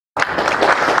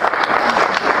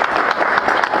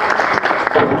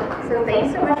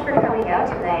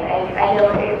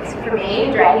for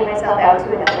me, dragging myself out to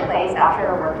another place after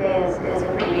a work day is a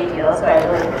pretty big deal, so I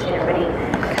really appreciate everybody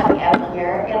coming out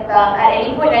here. If at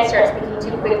any point I start speaking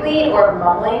too quickly or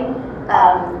mumbling,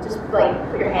 just like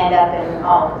put your hand up and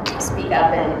I'll speak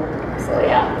up and slow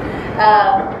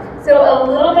down. So a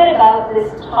little bit about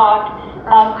this talk.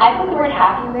 I put the word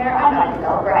hacking there. I'm not a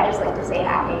developer. I just like to say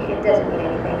hacking. It doesn't mean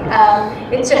anything.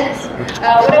 It's just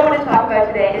what I want to talk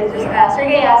about today is just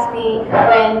Sergey asked me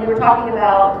when we were talking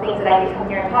about things that I could come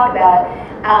here and talk about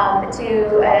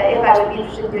if I would be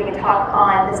interested in doing a talk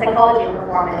on the psychology of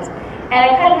performance. And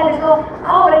I kind of had this whole,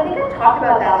 but I think I've talked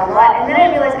about that a lot. And then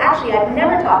I realized, actually, I've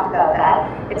never talked about that.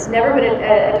 It's never been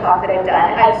a talk that I've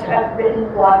done. I've written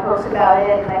blog posts about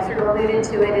it, and I've sort of alluded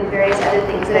to it in various other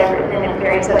things that I've written and in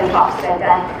various other talks that I've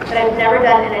done. But I've never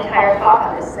done an entire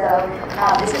talk on this. So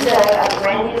this is a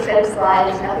brand new set of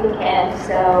slides, nothing canned,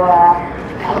 so I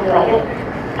hope you like it.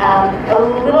 A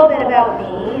little bit about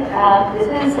me. This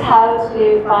is how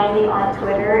to find me on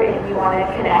Twitter if you want to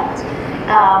connect.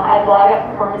 I blog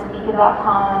at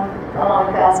performancebeacon.com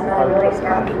along with some other really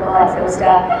smart people and so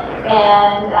stuff.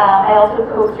 And I also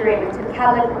co-curate with Tim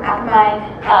Cadlick from Akamai,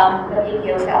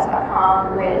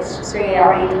 apostats.com, which Sergey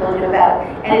already told you about.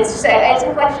 And it's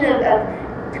a collection of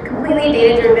completely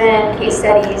data-driven case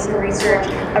studies and research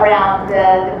around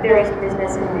the various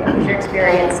business and user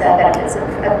experience benefits of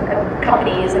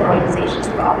companies and organizations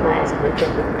who've optimized.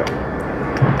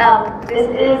 This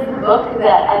is the book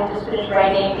that I've just finished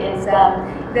writing. It's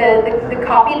the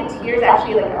copy of the tier is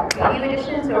actually like a preview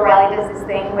edition. So O'Reilly does this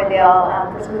thing where they'll,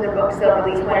 for some of their books, they'll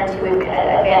release 1 or 2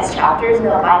 advanced chapters and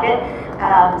they'll bind it.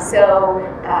 So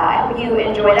I hope you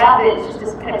enjoy that, but it's just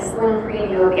this kind of slim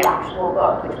preview of the actual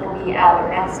book, which will be out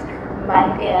next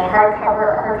month in hard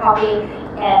copy,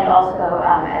 and also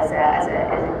as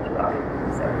an ebook.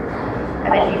 So,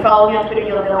 and if you follow me on Twitter,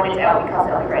 you'll know when it's out because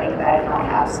I'll be writing about it in all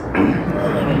caps.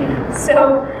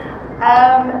 So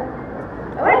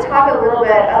I want to talk a little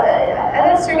bit. I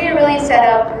thought Sergey really set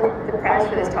up the premise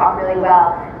for this talk really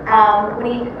well.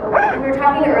 We were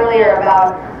talking earlier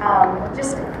about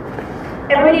just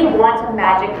everybody wants a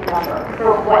magic number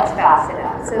for what's fast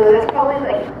enough. So that's probably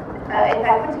like, if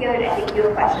I put together an FAQ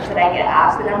of questions that I get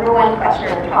asked, the number one question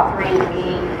in the top 3 would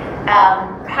be,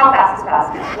 how fast is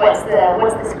fast enough? What's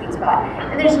the sweet spot?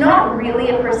 And there's not really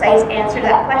a precise answer to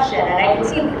that question. And I can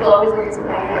see people always look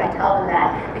disappointed when I tell them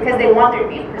that because they want there to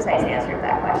be a precise answer to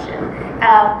that question.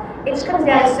 It just comes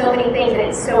down to so many things and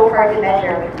it's so hard to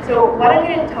measure. So what I'm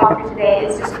going to talk through today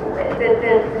is just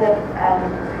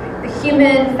the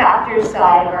human factors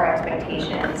side of our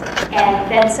expectations,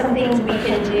 and then some things we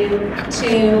can do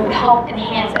to help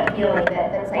enhance that feeling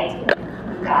that science can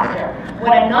move faster.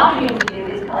 What I'm not going to do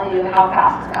is tell you how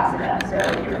fast is fast enough. So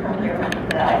if you're coming here looking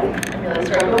for that, I'm really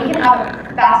sorry. But we can have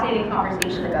a fascinating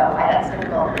conversation about why that's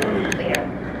difficult later.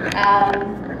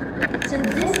 So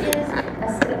this is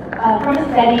from a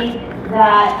study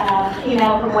that came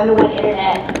out from One-to-One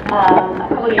Internet a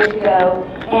couple years ago,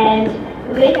 and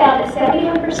they found that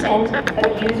 71%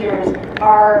 of users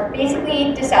are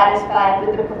basically dissatisfied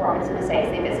with the performance of the sites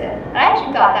they visit. And I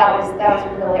actually thought that was a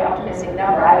really optimistic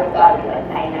number. I would have thought it would be like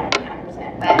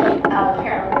 99%, but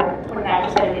apparently 29%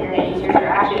 of internet users are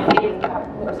actually okay with how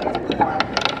websites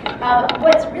perform.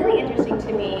 What's really interesting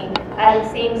to me out of the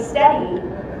same study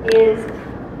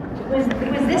was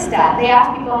this stat. They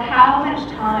asked people how much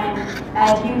time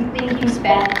do you think you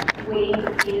spent waiting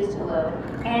for pages to load,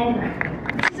 and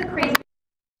this is a crazy.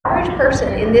 Average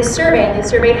person in this survey, and they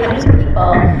surveyed hundreds of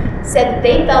people, said that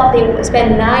they felt they would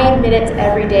spend 9 minutes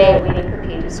every day waiting for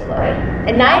pages to load.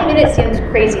 And 9 minutes seems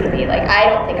crazy to me. Like, I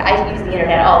don't think I use the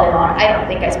internet all day long. I don't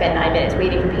think I spend 9 minutes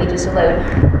waiting for pages to load.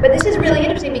 But this is really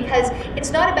interesting because it's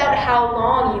not about how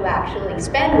long you actually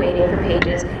spend waiting for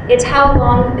pages. It's how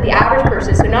long the average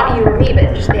person, so not you or me,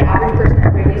 but just the average person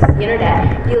who uses the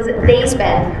internet, feels that they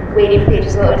spend waiting for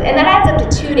pages to load. And that adds up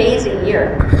to 2 days a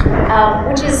year,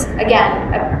 which is,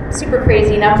 again, a super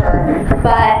crazy number,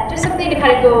 but just something to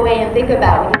kind of go away and think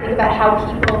about when you think about how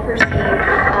people perceive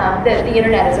the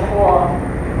internet as a whole.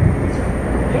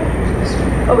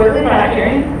 Oh, really? Am I not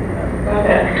hearing?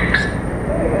 Okay.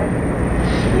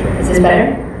 Is this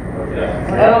better?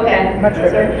 Okay. Much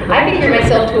better. I can hear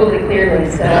myself totally clearly,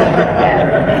 so yeah.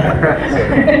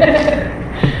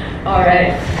 All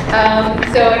right.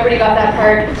 So everybody got that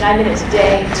part. 9 minutes a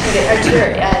day,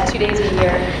 2 days a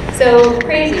year. So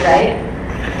crazy, right?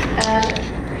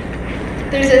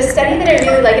 There's a study that I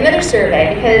really like, another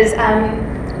survey, because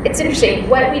it's interesting.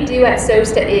 What we do at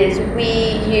SOSTA is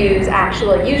we use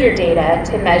actual user data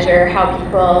to measure how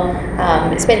people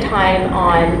spend time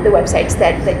on the websites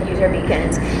that use our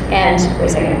beacons. And wait a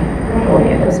second, I'm going to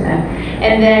get close enough.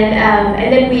 And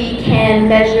then we can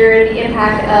measure the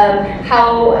impact of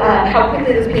how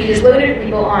quickly those pages loaded for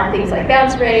people on things like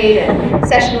bounce rate and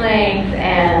session length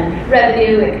and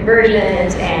revenue and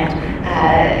conversions and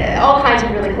all kinds of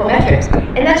really cool metrics.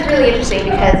 And that's really interesting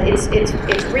because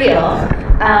it's real.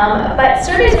 But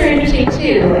surveys are interesting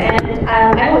too, and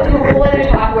I will do a whole other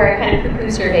talk where I kind of poo-poo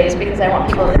surveys because I want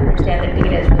people to understand that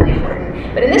data is really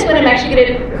important. But in this one, I'm actually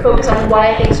going to focus on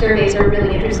why I think surveys are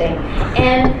really interesting.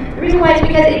 And the reason why is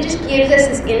because it just gives us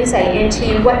this insight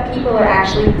into what people are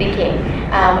actually thinking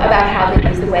about how they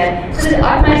use the web. So this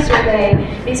optimized survey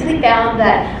basically found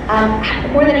that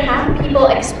more than half of people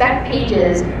expect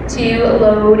pages to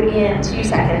load in 2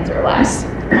 seconds or less.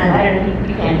 I don't know if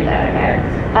you can do that, okay.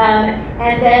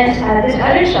 And then this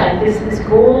other chunk, this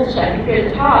gold chunk, here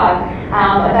at the top,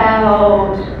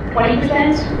 about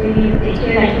 20%, maybe 18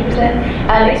 or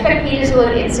 19%, expect pages to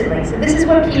load instantly. So this is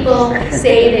what people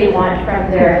say they want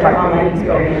from their online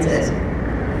experiences.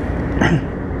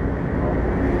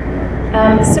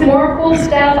 Some more cool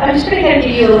stuff. I'm just going to kind of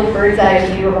give you a little bird's eye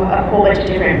view of a whole bunch of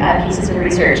different pieces of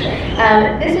research.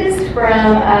 This is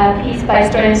from a piece by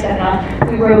Stoyan Stefanoff,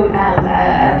 who wrote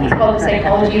a piece called The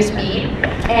Psychology of Speed.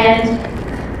 And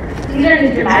these aren't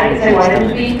as dramatic as I wanted them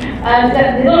to be.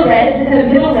 The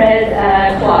middle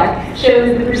red clock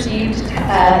shows the perceived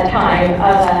time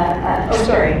of I'll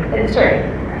start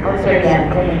again.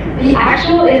 The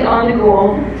actual is on the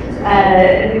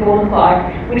golden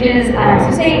clock, which is,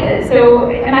 so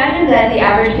imagine that the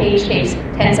average page takes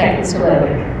 10 seconds to load.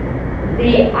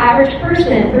 The average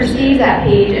person perceives that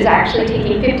page as actually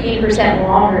taking 15%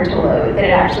 longer to load than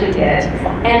it actually did.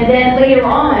 And then later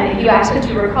on, if you ask them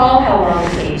to recall how long the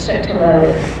page took to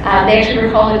load, they actually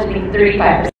recall it as being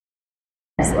 35%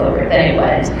 slower than it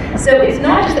was. So it's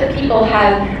not just that people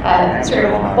have sort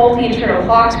of faulty internal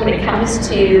clocks when it comes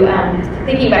to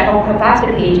thinking about how fast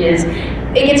a page is.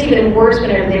 It gets even worse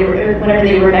whenever they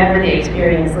remember the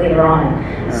experience later on.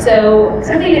 So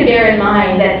something to bear in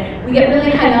mind that we get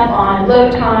really hung up on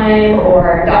load time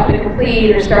or document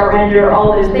complete or start render,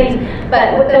 all those things.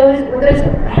 But what those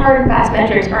hard and fast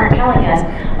metrics aren't telling us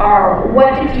are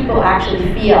what do people actually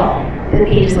feel the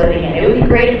page is loading in. It would be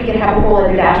great if we could have a whole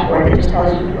other dashboard that just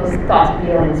tells you people's thoughts and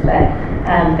feelings, but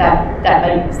that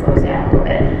might slow us down a little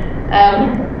bit.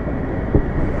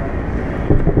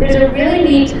 There's a really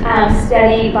neat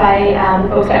study by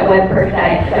folks at webperf.io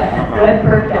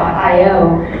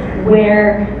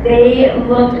where they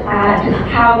looked at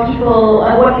how people,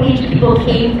 what page people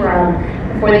came from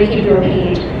before they came to a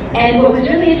page. And what was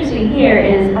really interesting here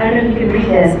is, I don't know if you can read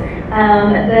this,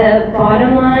 the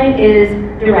bottom line is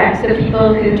direct, so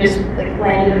people who just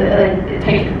landed,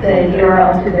 typed the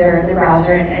URL to their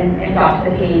browser and got to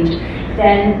the page.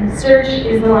 Then search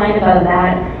is the line above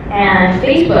that, and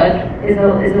Facebook is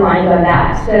the line above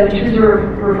that. So choose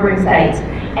referring sites.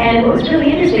 And what was really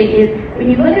interesting is when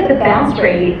you look at the bounce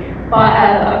rate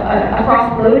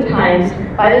across load times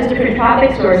by those different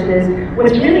traffic sources,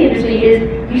 what's really interesting is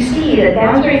you see that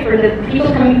bounce rate for the people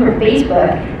coming from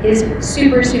Facebook is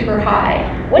super, super high.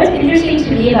 What's interesting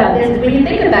to me about this is when you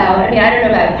think about, I don't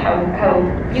know about how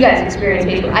you guys experience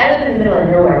Facebook. I live in the middle of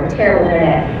nowhere with terrible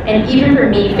internet, and even for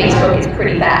me, Facebook is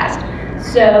pretty fast.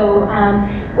 So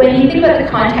when you think about the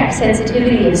context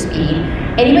sensitivity of speed,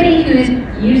 anybody who's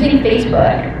using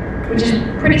Facebook, which is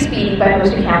pretty speedy by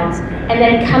most accounts, and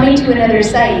then coming to another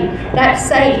site, that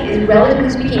site is relatively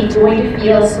speaking going to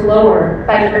feel slower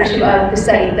by virtue of the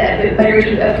site, by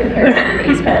virtue of comparison to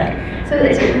Facebook. So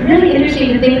it's really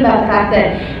interesting to think about the fact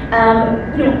that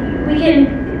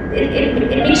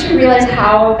it makes you realize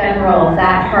how ephemeral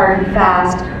that hard and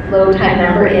fast load time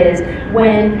number is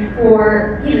when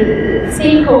for the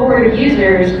same cohort of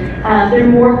users, they're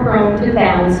more prone to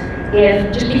bounce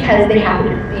just because they happen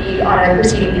to be on a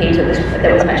preceding page that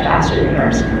was much faster than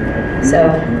yours. So,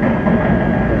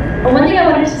 one thing I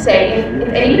wanted to say, if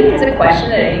anybody has a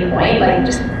question at any point,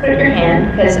 just put up your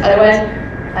hand, because otherwise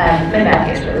my mouth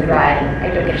gets really dry and I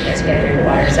don't get a chance to get through the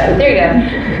water. So there you go.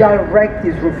 Direct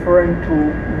is referring to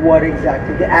what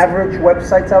exactly? The average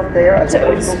websites out there?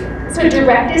 So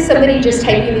direct is somebody just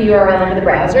typing the URL into the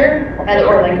browser,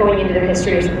 or going into their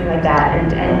history or something like that,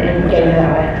 and getting it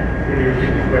that way. Can you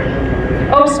repeat the question?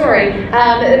 Oh, sorry.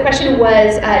 The question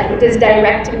was, does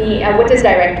direct mean? What does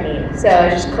direct mean? So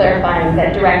just clarifying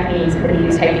that direct means somebody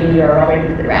who's typing the URL right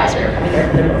into the browser, coming there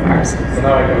from their bookmarks. So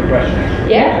now I have a question.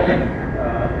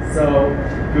 Yeah. So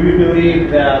do you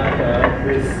believe that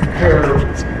this curve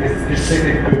is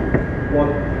specific to what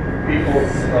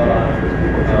people's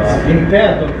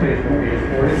intent on Facebook is,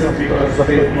 or is it because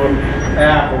Facebook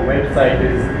app or website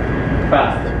is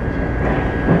fast?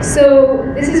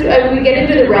 So this is, we get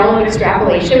into the realm of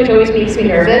extrapolation, which always makes me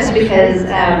nervous because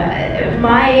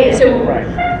my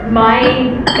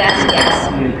best guess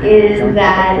is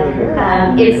that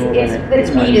that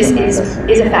speed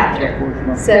is a factor.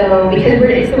 So because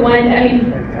it's the one, I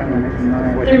mean,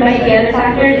 there might be other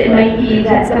factors. It might be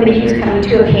that somebody who's coming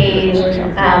to a page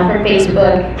from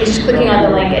Facebook is just clicking on the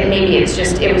link, and maybe it was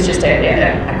just a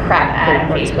crap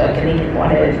ad on Facebook, and they didn't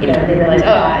want to, they realized,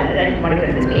 oh, I didn't want to go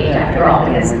to this page after all,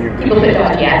 because people put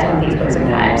dodgy ads on Facebook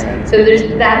sometimes. So there's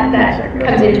that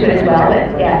comes into it as well.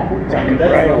 But yeah.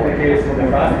 That's not the case for the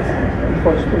fastest.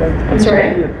 I'm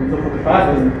sorry? So for the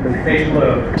fastest page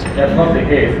load, that's not the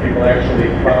case. People actually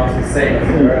pronounce the same as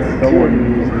the rest.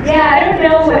 Yeah, I don't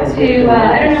know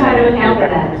I don't know how to account for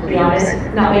that, to be honest.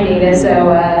 Not my data,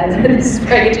 so this is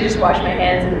where I get to just wash my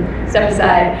hands and step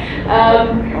aside.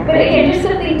 But again, just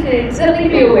something to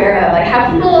be aware of, like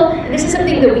how people, and this is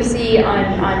something that we see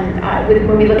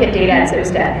when we look at data at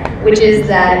SOSTA, which is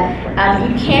that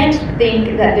you can't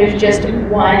think that there's just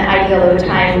one ideal load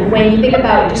time. When you think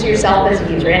about just yourself as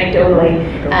a user, anecdotally,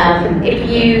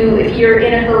 if you're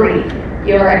in a hurry,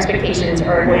 your expectations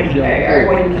are going to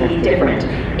be different.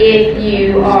 If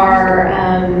you are,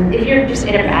 if you're just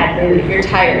in a bad mood, if you're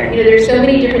tired, there's so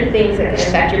many different things that can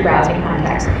affect your browsing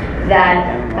context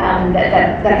that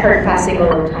that hard and fast single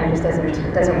load time just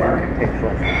doesn't work.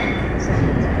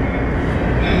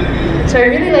 So I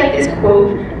really like this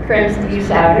quote from Steve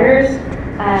Souders.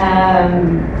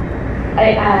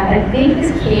 I think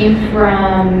this came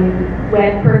from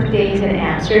Web Perf Days in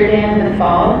Amsterdam in the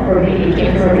fall, or maybe it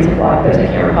came from a recent blog post, I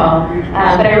can't recall.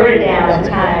 But I wrote it down at the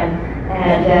time,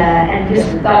 and just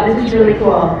thought this is really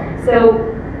cool. So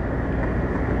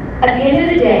at the end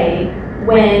of the day,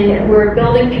 when we're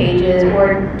building pages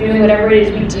or doing whatever it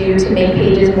is we do to make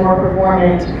pages more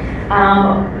performant,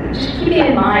 just keeping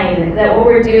in mind that what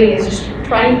we're doing is just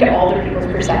trying to alter people's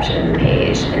perception of the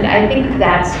page. And I think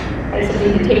that's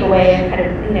something to take away and kind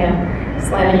of,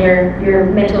 slam in your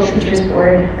mental Pinterest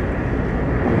board.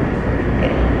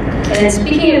 And then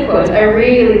speaking of quotes, I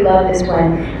really love this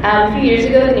one. A few years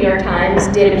ago, the New York Times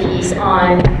did a piece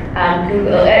on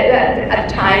Google. At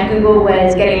the time, Google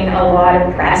was getting a lot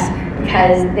of press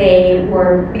because they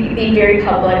were being very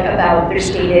public about their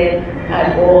stated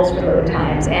goals for load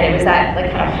times, and it was that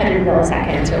like kind of 100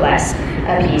 milliseconds or less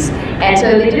piece. And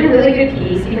so they did a really good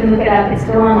piece. You can look it up. It's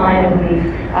still online, I believe,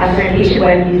 for impatient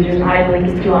web users, and I believe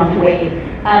it's too long to wait.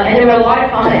 And there were a lot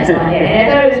of comments on it,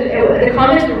 and I thought the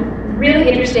comments were really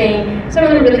interesting. Some of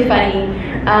them were really funny.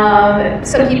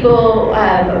 Some people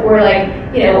were like,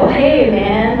 hey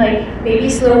man, like maybe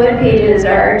slow web pages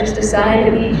are just a sign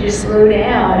that we need to just slow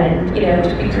down and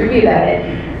just be groovy about it.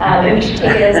 And we should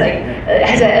take it as like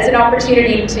as an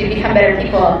opportunity to become better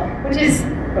people, which is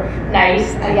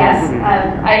nice, I guess.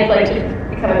 I'd like to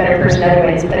become a better person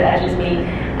otherwise, but that's just me.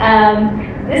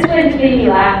 This one just made me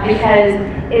laugh because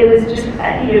it was just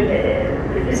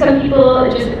some people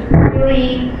just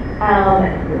really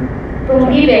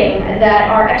believing that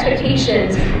our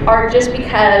expectations are just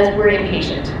because we're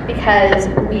impatient, because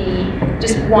we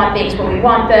just want things when we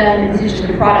want them, and this is just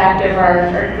a product of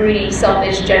our greedy,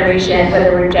 selfish generation,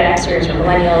 whether we're Gen Xers or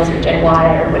Millennials or Gen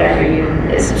Y or whatever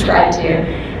you subscribe to.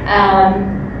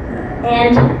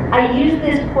 And I use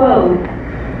this quote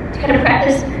to kind of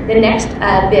preface the next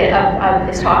bit of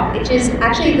this talk, which is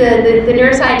actually the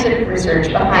neuroscientific research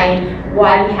behind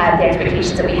why we have the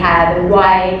expectations that we have, and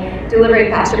why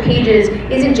delivering faster pages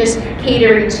isn't just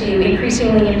catering to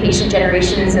increasingly impatient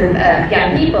generations of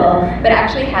young people, but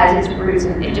actually has its roots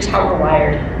in just how we're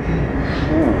wired.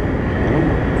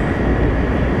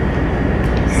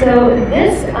 So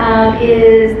this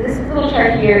little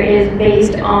chart here is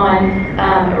based on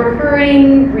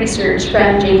recurring research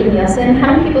from Jacob Nielsen.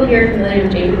 How many people here are familiar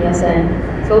with Jacob Nielsen?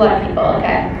 So a lot of people,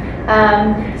 okay.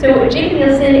 So Jacob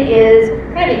Nielsen is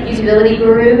kind of a usability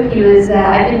guru. He was,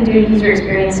 I've been doing user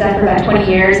experience stuff for about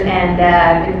 20 years, and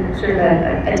been sort of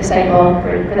a disciple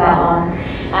for that long.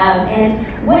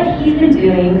 And what he's been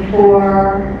doing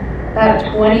for about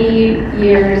 20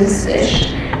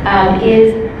 years-ish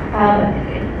is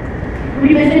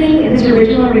revisiting his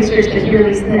original research that he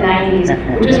released in the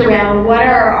 90s, which was around what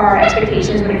are our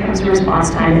expectations when it comes to response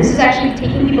time. This is actually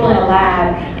taking people in a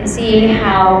lab and seeing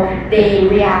how they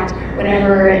react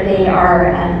whenever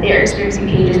they're experiencing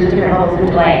pages with different levels of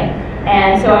delay.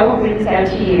 And so I won't read this out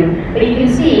to you, but you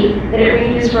can see that it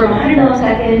ranges from 100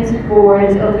 milliseconds for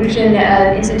this illusion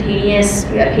of instantaneous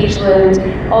page loads,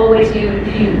 all the way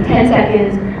to 10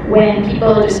 seconds when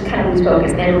people just kind of lose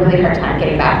focus and they have a really hard time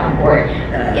getting back on board.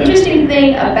 Interesting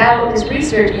thing about this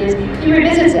research is he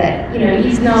revisits it.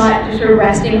 He's not just sort of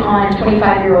resting on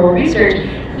 25-year-old research.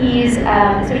 He's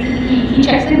so he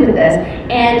checks in with this,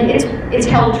 and it's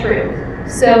held true.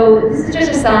 So this is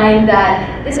just a sign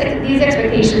that these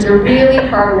expectations are really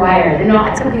hardwired. They're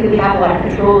not something that we have a lot of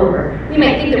control over. We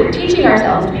might think that we're teaching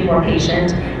ourselves to be more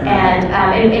patient,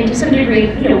 and to some degree,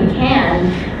 we can.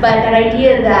 But that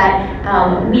idea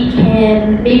that we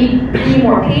can maybe be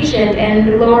more patient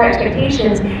and lower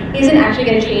expectations isn't actually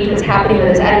going to change what's happening with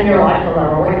us at a neurological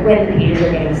level when the pages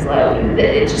are getting slow.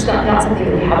 It's just not something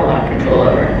that we have a lot of control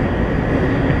over.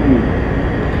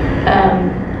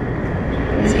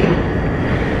 Let's see.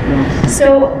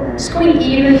 So, just going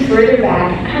even further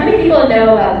back, how many people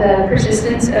know about the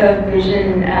persistence of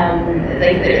vision,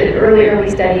 like the early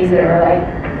studies that are like,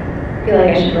 I feel like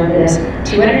I should remember this,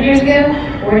 200 years ago,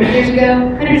 400 years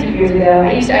ago, hundreds of years ago.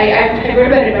 I wrote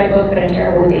about it in my book, but I'm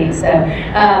terrible with dates, so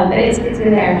it's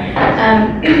in there.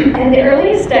 And the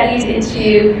earliest studies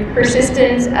into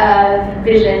persistence of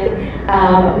vision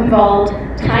involved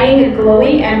tying a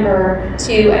glowing ember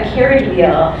to a carriage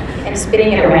wheel and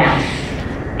spinning it around.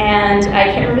 And I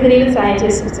can't remember the name of the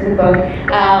scientist, it's in the book.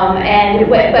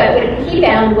 But what he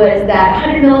found was that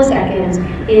 100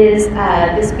 milliseconds is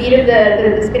the speed of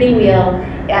the spinning wheel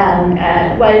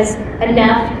was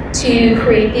enough to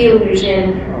create the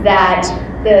illusion that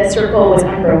the circle was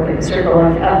unbroken, the circle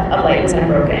of light was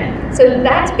unbroken. So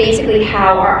that's basically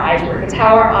how our eyes work. It's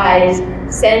how our eyes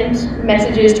send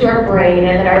messages to our brain,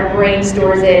 and then our brain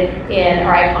stores it in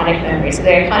our iconic memory. So the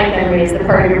iconic memory is the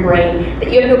part of your brain that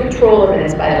you have no control over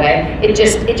this, by the way. It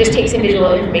just takes in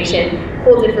visual information,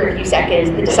 holds it for a few seconds,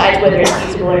 it decides whether it's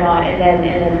usable or not, and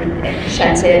then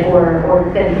shunts it or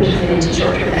then pushes it into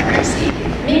short-term memory. So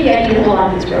maybe I need to hold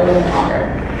on to this for a little bit longer.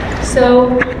 So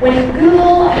when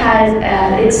Google has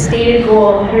its stated goal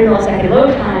of 100 millisecond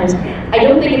load times, I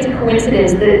don't think it's a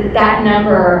coincidence that that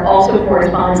number also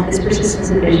corresponds to this persistence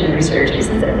of vision research. It's,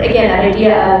 again, that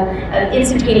idea of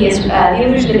instantaneous, the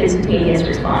illusion of instantaneous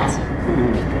response.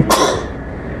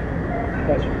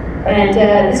 And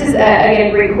this is, again,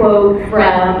 a great quote from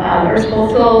Urs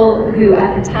Bolzel, who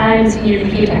at the time senior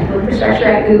VP of technical infrastructure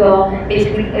at Google,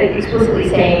 basically explicitly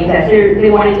saying that they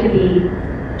wanted to be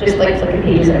just like flipping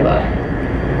pages in a book.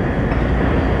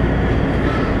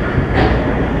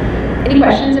 Any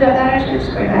questions about that? Actually,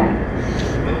 just going back.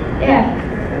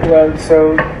 Yeah. Well,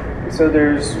 so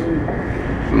there's,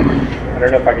 I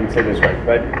don't know if I can say this right,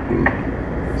 but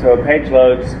so a page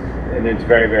loads and it's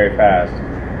very, very fast.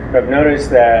 But I've noticed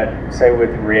that, say, with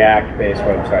React-based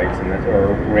websites and that,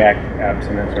 or React apps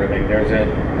and that sort of thing, there's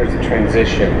a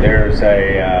transition. There's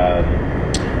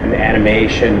an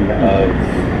animation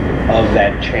of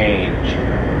that change,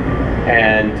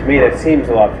 and to me that seems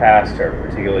a lot faster.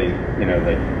 Particularly,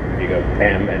 that you go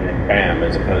bam and then bam,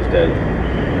 as opposed to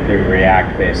the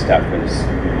React-based stuff is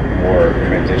more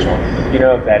transitional. Do you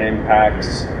know if that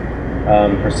impacts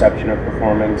perception of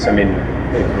performance? I mean,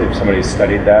 if somebody's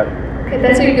studied that.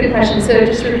 That's a good question. So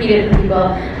just to repeat it for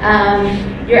people,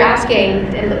 you're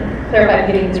asking, and clarify if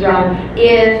I'm getting this wrong,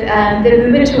 if the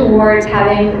movement towards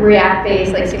having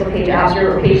React-based, like single-page apps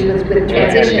or pages with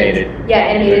transitions,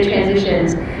 animated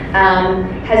transitions,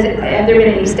 have there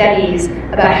been any studies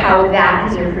about how that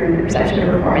has improved the perception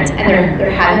of performance? And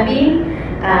there haven't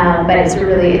been, but it's a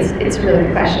really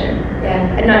good question.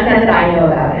 Yeah, and none that I know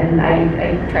about, and I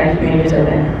try to keep my ears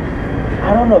open.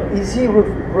 I don't know, is he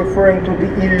referring to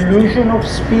the illusion of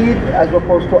speed as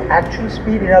opposed to actual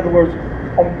speed? In other words,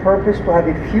 on purpose to have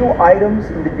a few items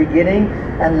in the beginning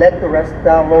and let the rest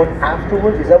download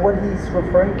afterwards? Is that what he's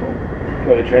referring to?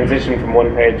 Well, the transition from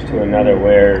one page to another,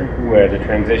 where the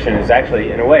transition is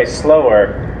actually, in a way,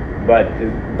 slower, but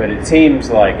it seems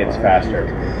like it's faster.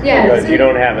 Yeah, because you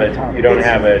don't have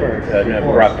an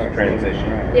abrupt transition.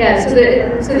 Yeah, so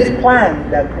it's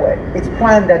planned that way. It's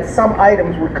planned that some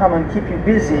items will come and keep you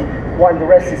busy while the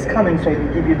rest is coming, so it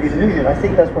will give you the illusion. I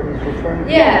think that's what he's referring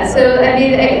to. Yeah, so I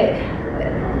mean,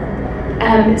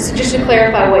 so just to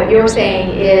clarify, what you're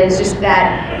saying is just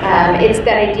that it's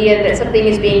that idea that something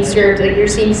is being served, like you're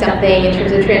seeing something in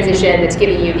terms of transition that's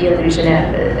giving you the illusion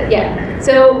of, yeah.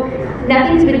 So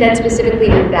nothing's been done specifically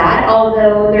with that,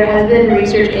 although there has been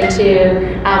research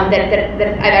into, that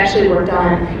I've actually worked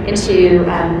on, into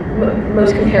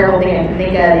most comparable thing I can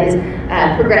think of is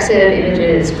progressive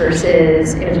images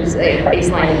versus images, like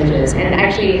baseline images, and I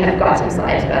actually have got some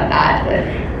slides about that. But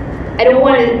I don't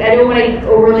want to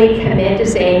overly commit to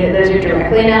saying that those are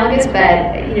directly analogous,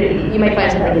 but you might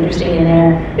find something interesting in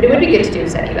there. But it would be good to do a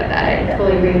study about that. I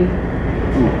fully agree.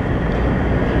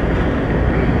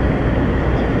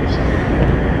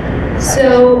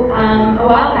 So a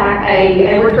while back,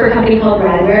 I worked for a company called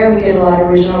Radware. We did a lot of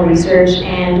original research,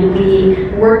 and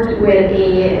we worked with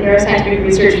a neuroscientific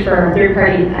research firm,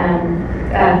 third-party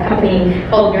company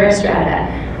called Neurostrata,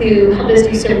 who helped us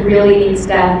do some really neat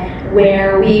stuff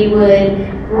where we would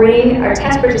bring our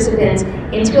test participants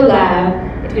into a lab,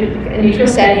 into a neutral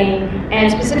setting,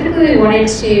 and specifically we wanted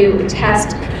to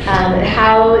test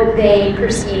how they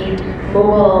perceived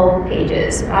mobile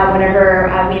pages whenever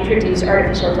we introduce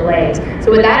artificial delays.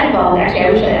 So what that involved, actually, I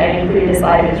wish I had included a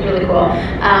slide, but it's really cool.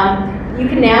 You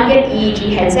can now get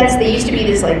EEG headsets. They used to be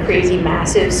this like crazy,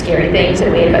 massive, scary things that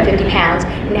weighed about 50 pounds.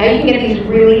 And now you can get these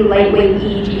really lightweight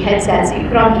EEG headsets that you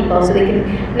put on people so they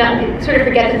can not sort of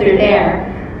forget that they're there.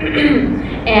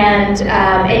 and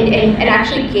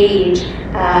actually gauge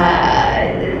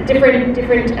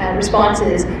different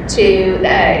responses to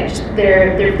their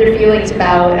feelings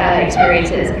about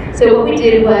experiences. So what we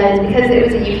did was, because it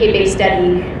was a UK-based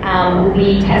study,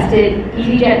 we tested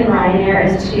EasyJet and Ryanair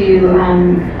as two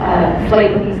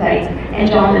flight booking sites, and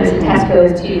John Lewis and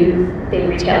Tesco's two big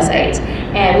retail sites.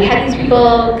 And we had these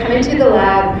people come into the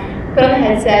lab, put on the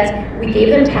headsets, we gave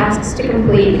them tasks to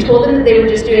complete. We told them that they were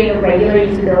just doing a regular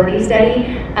usability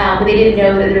study, but they didn't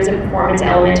know that there was a performance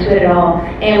element to it at all.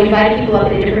 And we divided people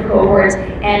up into different cohorts,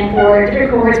 and for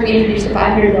different cohorts we introduced a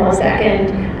 500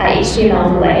 millisecond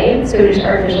HTML delay, so just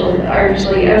sorry,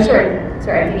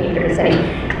 I'm thinking of a different study.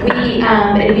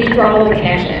 We throttled the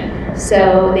connection.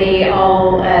 So they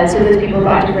all, so those people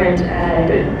got different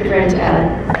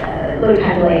load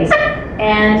time delays.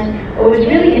 And what was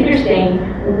really interesting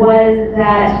was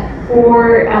that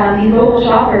for these mobile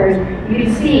shoppers, you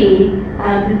could see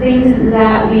the things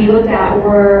that we looked at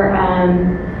were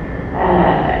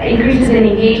increases in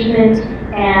engagement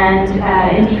and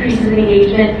decreases in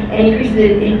engagement and increases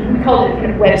in, we called it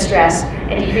kind of web stress,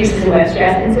 and decreases in web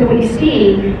stress. And so what you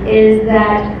see is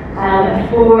that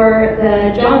for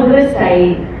the John Lewis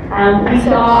site, we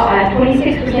saw a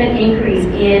 26% increase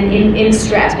in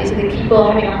stress, basically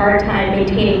people having a hard time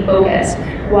maintaining focus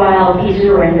while pages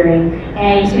are rendering.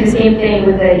 And you see the same thing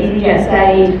with the EasyJet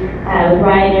site, with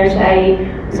Ryanair site.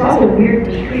 We saw some weird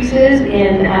decreases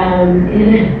on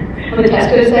the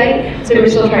Tesco site, so we're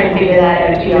still trying to figure that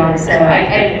out, to be honest. So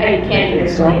I can't even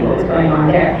explain what was going on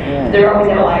there. Yeah. There are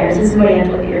always outliers. This is why you have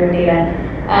to look at your own data.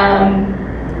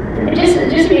 Just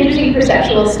some interesting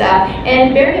perceptual stuff,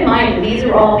 and bear in mind these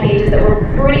are all pages that were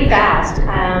pretty fast.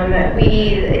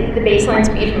 The baseline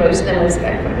speed for most of them was,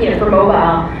 for mobile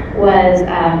was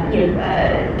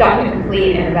document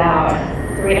complete in about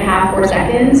 3.5–4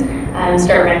 seconds.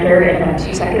 Start render in about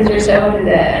 2 seconds or so under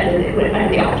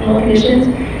the optimal conditions.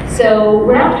 So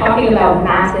we're not talking about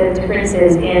massive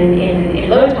differences in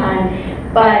load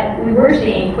time, but we were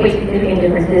seeing quite significant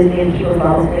differences in people's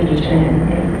levels of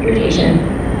engagement and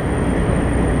irritation.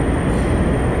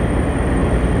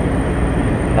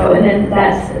 Oh, and then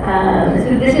that's, so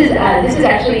this is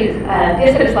actually,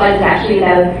 this set of slides is actually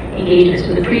about engagement.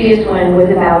 So the previous one was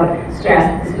about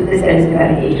stress, this set is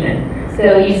about engagement.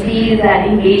 So you see that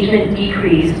engagement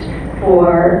decreased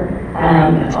for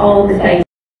all the sites,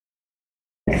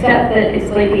 except that it's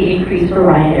slightly increased for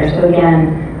Ryanair. So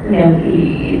again,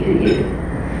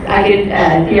 I could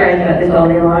theorize about this all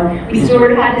day long. We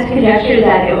sort of had this conjecture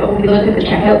that when we looked at the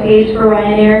checkout page for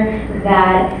Ryanair,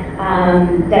 that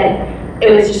it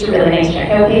was just a really nice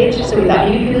checkout page, so we thought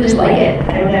maybe people just like it.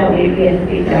 I don't know, we had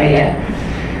no idea.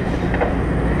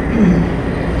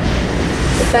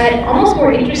 But almost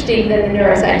more interesting than the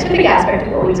neuroscientific aspect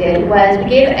of what we did was we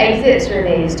gave exit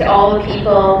surveys to all the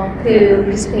people who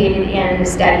participated in the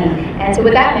study. And so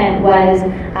what that meant was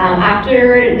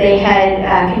after they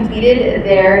had completed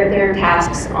their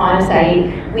tasks on a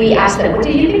site, we asked them, what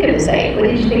did you think of the site? What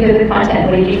did you think of the content?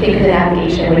 What did you think of the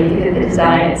navigation? What did you think of the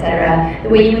design, etc.? The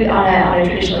way you would on a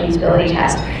traditional usability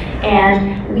test.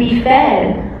 And we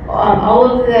fed all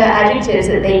of the adjectives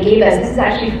that they gave us. This is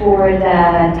actually for the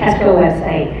Tesco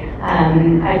website.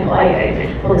 I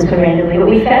pulled this one randomly, but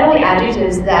we fed all the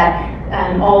adjectives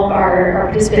that all of our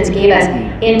participants gave us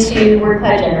into word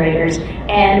cloud generators.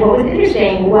 And what was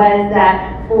interesting was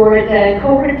that for the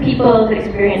cohort of people that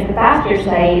experienced the faster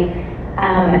site,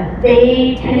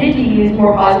 they tended to use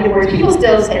more positive words. People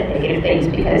still said negative things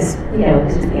because,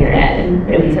 this is the internet and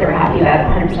nobody's ever happy about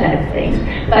 100% of things.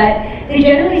 But they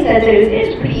generally said that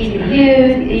it's pretty easy to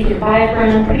use, easy to buy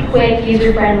from, pretty quick,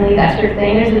 user-friendly, that sort of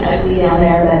thing. There's an ugly down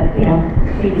there, but,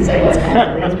 maybe so was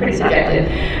it's pretty subjective.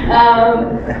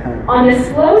 On the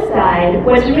slow side,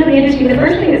 what's really interesting, the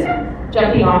first thing that's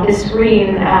jumping off the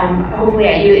screen, hopefully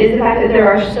at you, is the fact that there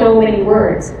are so many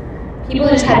words. People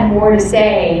just had more to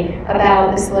say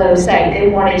about the slow site. They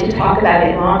wanted to talk about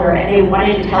it longer, and they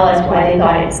wanted to tell us why they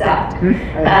thought it sucked.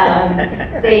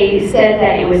 They said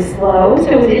that it was slow, so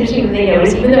it was interesting that they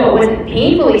noticed, even though it wasn't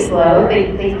painfully slow,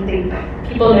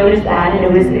 people noticed that, and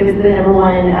it was the number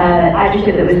one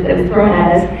adjective that was thrown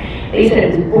at us. They said it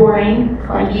was boring,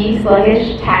 clunky,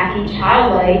 sluggish, tacky,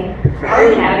 childlike,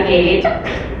 hard to navigate,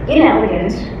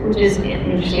 inelegant, which is an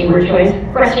interesting word choice,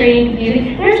 frustrating,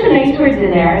 confusing. There's some nice words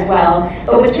in there as well,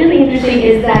 but what's really interesting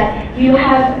is that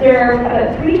there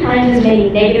are 3 times as many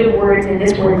negative words in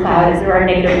this word cloud as there are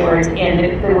negative words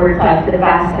in the word cloud for the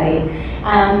vast site.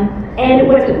 And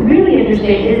what's really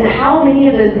interesting is that how many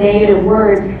of those negative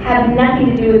words have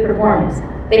nothing to do with performance.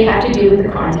 They have to do with the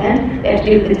content, they have to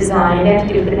do with the design, they have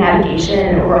to do with the navigation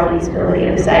and overall usability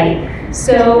of the site.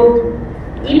 So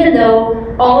even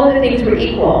though all of the things were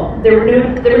equal, there were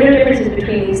no differences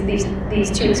between these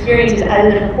two experiences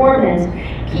other than performance.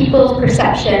 People's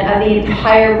perception of the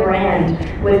entire brand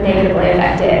was negatively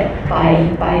affected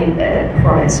by the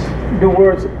performance. The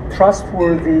word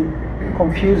trustworthy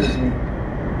confuses me.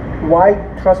 Why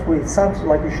trustworthy? It sounds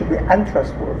like it should be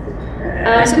untrustworthy.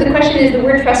 So the question is, the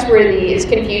word trustworthy is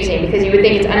confusing because you would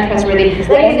think it's untrustworthy.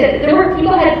 Like I said,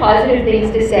 people had positive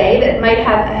things to say that might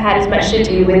have had as much to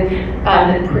do with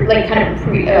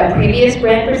previous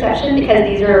brand perception, because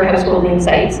these are household name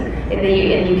sites in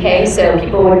the UK, so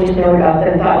people would just know about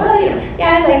them and thought, well,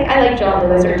 yeah, I like John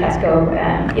Lewis or Tesco.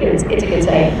 It's a good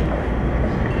site.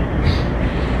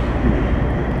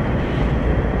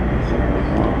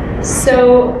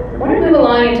 So I want to move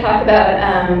along and talk about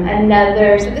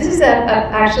another. So this is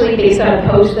actually based on a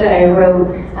post that I wrote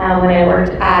when I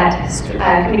worked at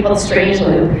a company called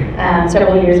Strangeloop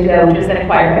several years ago, which was then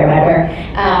acquired by Redware.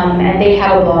 And they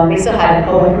have a blog. They still have it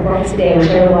called Web Performance Today, which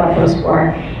I wrote a lot of posts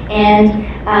for. And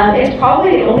it's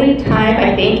probably the only time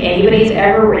I think anybody's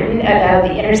ever written about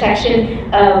the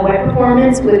intersection of web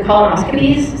performance with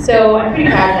colonoscopies. So I'm pretty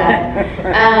proud of that.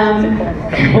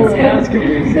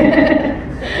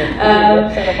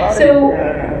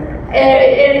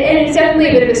 And it's definitely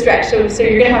a bit of a stretch, so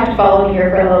you're going to have to follow me here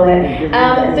for a little bit.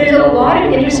 There's a lot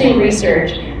of interesting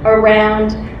research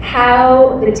around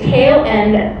how the tail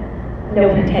end, no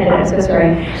pun intended, I'm so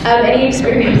sorry, any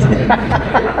experience.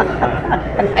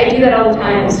 I do that all the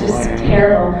time, it's just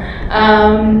terrible.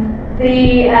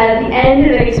 The end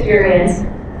of an experience,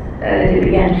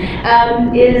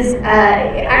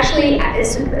 actually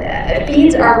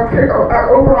feeds our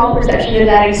overall perception of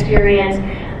that experience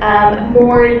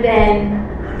more than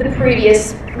the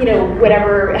previous,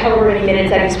 however many minutes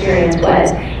that experience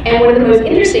was. And one of the most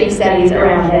interesting studies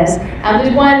around this,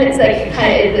 there's one that's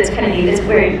kind of neat. That's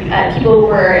where people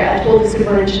were told to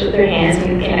submerge their hands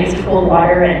in icy cold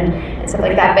water and stuff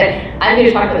like that. But I'm going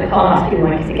to talk about the colonoscopy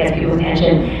one because it gets people's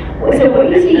attention. So what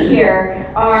you see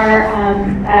here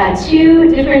are 2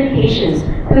 different patients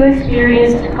who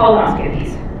experienced colonoscopies.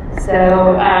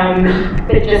 So,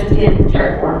 but just in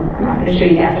chart form. I'm not going to show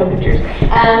you the actual pictures.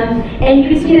 And you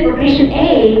can see that for patient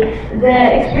A, the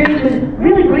experience was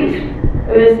really brief.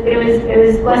 It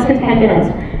was less than 10 minutes.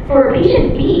 For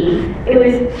patient B, it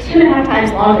was 2.5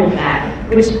 times longer than that,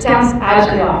 which sounds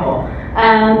absolutely awful.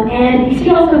 And you see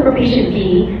also for patient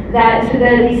B that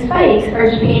these spikes are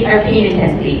pain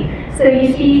intensity. So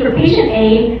you see for patient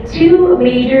A, 2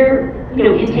 major,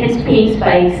 intense pain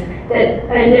spikes that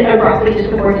ended abruptly just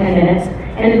before 10 minutes.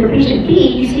 And then for patient B,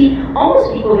 you see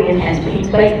almost equally intense pain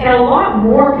spikes and a lot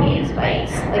more pain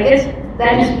spikes.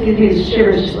 That just gives me the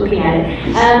shivers just looking at it.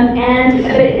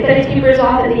 But it tapers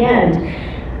off at the end.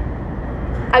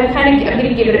 I'm going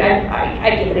to give it.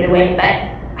 I give it away. But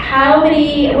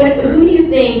who do you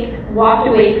think walked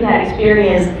away from that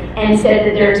experience and said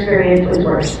that their experience was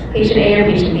worse? Patient A or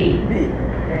patient B?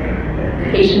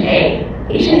 Patient A.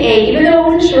 Patient A, even though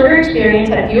it was a shorter experience,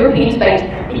 had fewer pain spikes,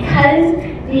 because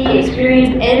the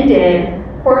experience ended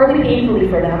horribly painfully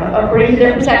for them, according to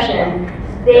their perception,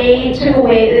 they took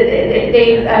away,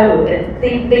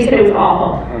 they said it was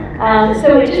awful.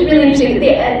 So it's just really interesting.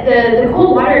 The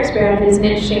cold water experiment is an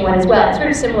interesting one as well. It's sort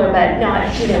of similar, but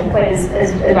not quite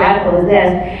as radical as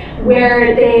this,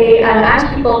 where they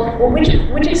asked people, well,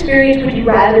 which experience would you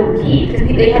rather repeat? Because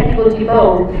they had people do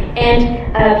both,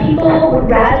 and people would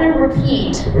rather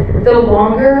repeat the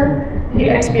longer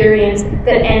experience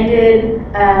that ended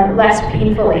less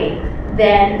painfully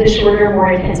than the shorter,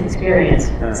 more intense experience.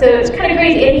 So it's kind of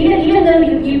crazy. And even though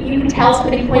you can tell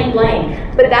somebody point blank,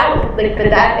 but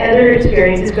that other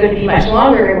experience is going to be much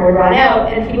longer and more drawn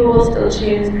out, and people will still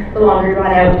choose the longer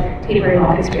drawn out tapering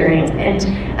off experience. And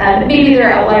maybe there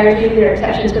are outliers, maybe there are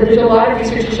exceptions, but there's a lot of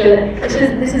research to show that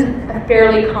this is a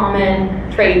fairly common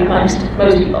trait amongst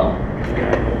most people.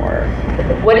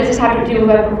 What does this have to do with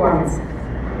web performance?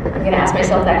 I'm going to ask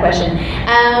myself that question.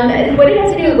 What it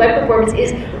has to do with web performance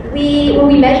is when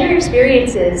we measure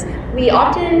experiences, we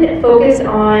often focus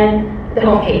on the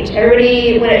homepage.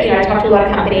 Everybody, I talk to a lot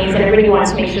of companies, and everybody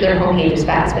wants to make sure their homepage is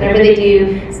fast. Whenever they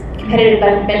do competitive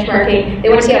benchmarking, they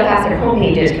want to see how fast their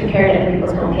homepage is compared to other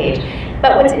people's homepage.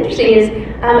 But what's interesting is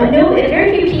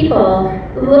very few people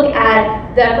look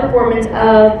at the performance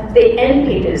of the end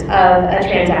pages of a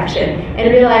transaction and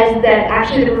realize that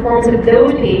actually the performance of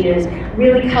those pages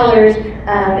really colors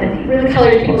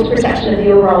people's perception of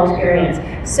the overall experience.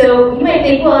 So you might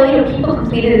think, well, people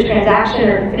completed the transaction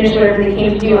or finished whatever they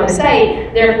came to do on the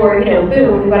site, therefore,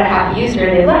 boom, we've got a happy user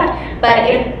and they left. But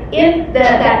if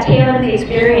that tail of the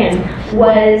experience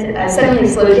was suddenly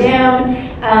slowed down,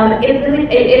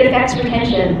 it affects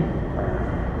retention.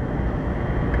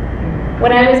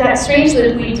 When I was at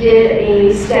Strangeloop, we did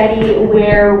a study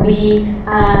where it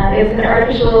was an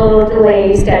artificial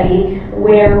delay study,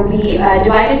 where we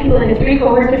divided people into 3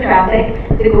 cohorts of traffic.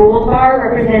 The gold bar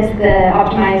represents the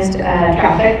optimized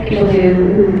traffic, people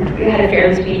who had a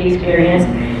fairly speedy experience.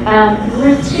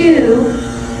 Group two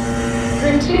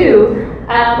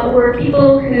were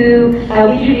people who we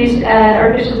introduced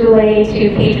artificial delay to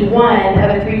page 1 of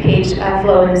a 3-page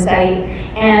flow in the site,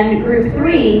 and group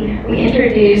 3 we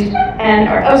introduced I'm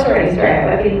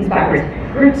getting this backwards.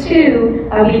 Group 2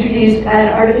 we introduced an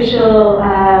artificial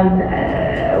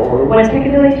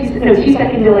 1-second delay,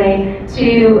 2-second delay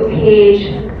to page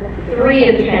 3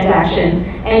 of the transaction,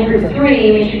 and group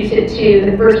 3 we introduced it to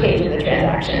the first page of the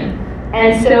transaction.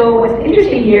 And so what's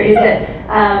interesting here is that,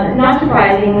 not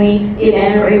surprisingly, the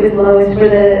abandonment rate was lowest for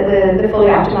the fully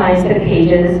optimized set of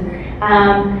pages,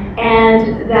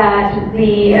 and that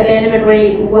the abandonment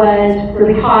rate was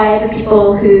really high for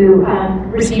people who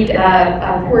received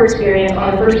a poor experience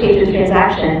on the first page of the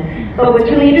transaction. But what's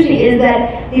really interesting is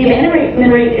that the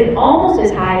abandonment rate is almost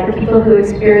as high for people who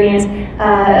experience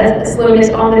a slowness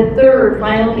on the third,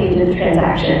 final page of the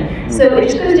transaction. So it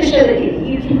just goes to show that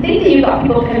you can think that you've got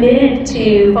people committed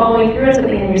to following through on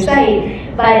something on your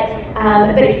site, but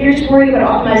if you're just worried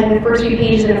about optimizing the first few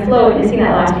pages in a flow and missing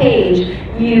that last page,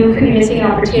 you could be missing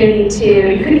an opportunity you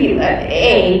could be,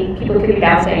 A, people could be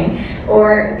bouncing,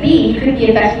 or B, you could be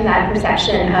affecting that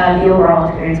perception of the overall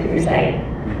experience of your site.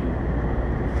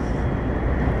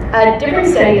 A different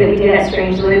study that we did at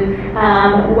Strangeloop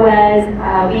was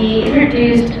we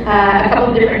introduced a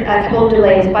couple of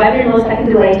delays, 500 millisecond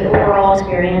delay to the overall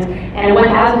experience, and a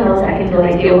 1,000 millisecond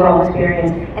delay to the overall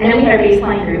experience, and then we had our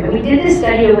baseline group. And we did this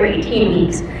study over 18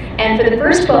 weeks, and for the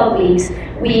first 12 weeks,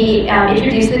 we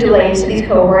introduced the delays to these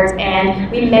cohorts,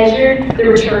 and we measured the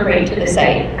return rate to the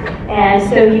site. And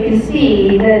so you can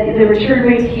see that the return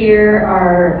rates here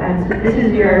are, so this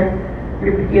is your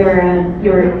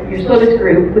slowest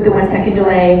group with the 1-second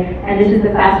delay, and this is the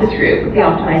fastest group with the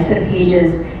optimized set of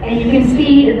pages. And you can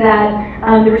see that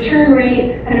the return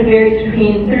rate kind of varies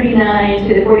between 39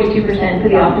 to 42% for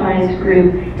the optimized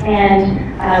group, and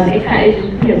it kind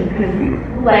of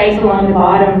lags along the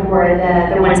bottom for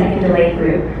the 1-second delay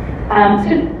group.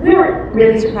 So we weren't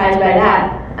really surprised by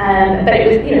that, but it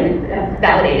was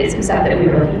validated some stuff that we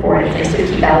were looking for, and it's nice to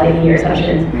keep validating your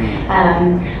assumptions.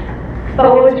 But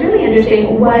what was really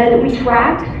interesting was we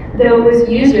tracked those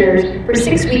users for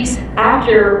 6 weeks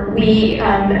after we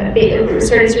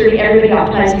started serving everybody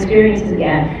optimized experiences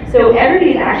again. So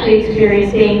everybody's actually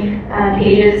experiencing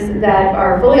pages that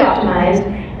are fully optimized.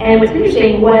 And what's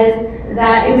interesting was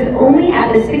that it was only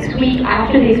at the 6th week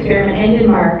after the experiment ended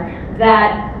mark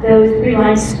that those 3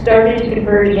 lines started to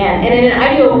converge again. And in an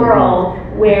ideal world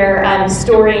where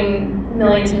storing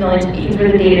millions and millions of beacons where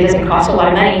the data doesn't cost a lot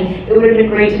of money, it would have been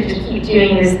great to just keep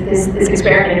doing this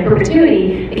experiment in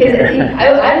perpetuity, because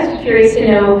I was curious to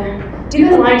know, do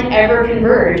those lines ever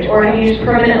converge, or have you just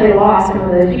permanently lost some of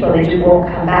those people, they just won't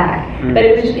come back? But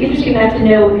it was just interesting enough to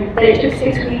know that it took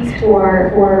 6 weeks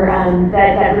for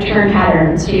that return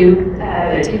pattern to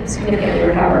significantly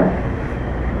recover.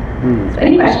 So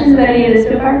any questions about any of this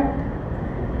so far?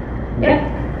 Yeah?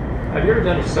 Have you ever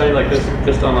done a study like this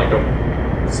just on like a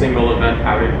single event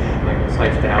outage, like the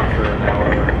site's down for an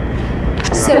hour?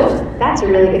 So that's a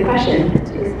really good question.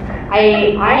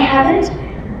 I haven't,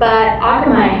 but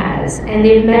Akamai has, and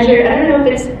they've measured, I don't know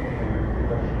if it's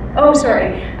Oh,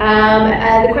 sorry.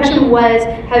 The question was,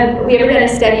 have we ever done a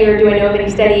study, or do I know of any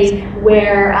studies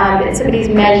where somebody's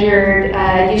measured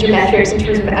user metrics in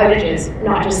terms of outages,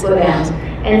 not just slowdowns?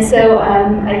 And so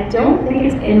I don't think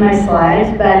it's in my slides,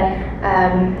 but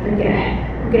I'm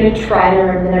gonna try to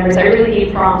remember the numbers. I really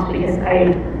need prompts because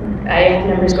I have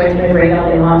numbers going through my brain all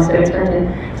day long, so it's hard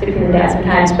to pin them down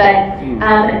sometimes.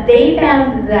 But they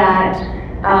found that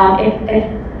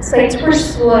if sites were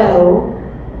slow,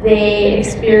 they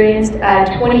experienced a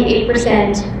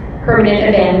 28% permanent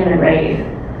abandonment rate.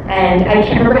 And I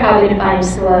can't remember how they defined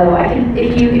slow. I can,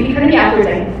 if you come to me afterwards,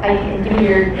 I can give you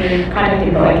your contact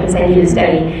info. I can send you the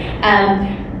study.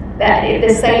 That if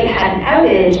the site had an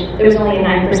outage, there was only a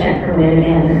 9%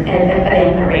 permanent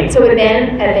abandonment rate. So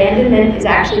abandonment is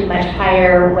actually much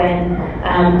higher when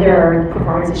there are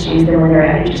performance issues than when there are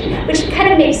outage issues, which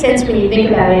kind of makes sense when you think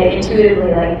about it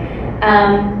intuitively. Like,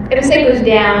 if a site goes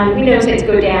down, we know sites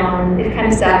go down, it kind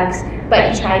of sucks,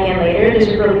 but you try again later. There's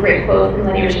a really great quote from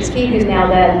Lenny Rashitsky, who's now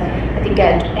the, I think,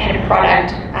 head of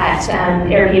product at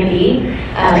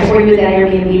Airbnb. Before he was at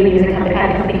Airbnb, when he was at a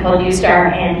company called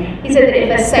Ustar, and he said that if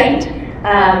a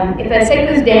site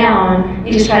goes down,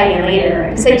 you just try again later.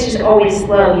 If a site's just always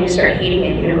slow, you just start hating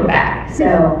it, you don't go back.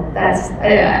 So that's,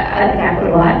 I think that put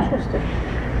a lot.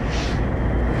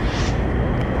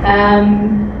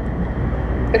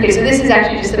 Okay, so this is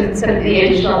actually just some of the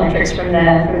additional metrics from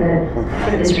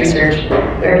this research,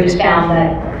 where we just found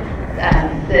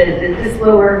that the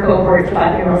slower cohorts,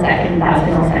 about 3 millisecond, 1,000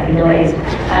 millisecond delays,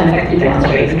 affected bounce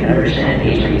rates, conversion, and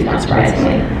page views, not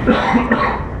surprisingly.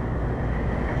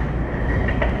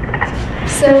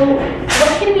 So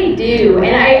what can we do?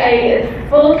 And I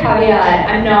full caveat,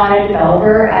 I'm not a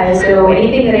developer, so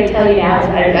anything that I tell you now is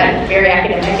I'm very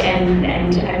academic, and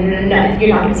you're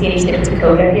not going to see any snippets of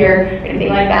code up here or anything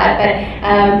like that.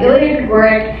 But Ilya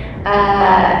Grigoric,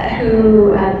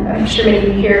 who I'm sure many of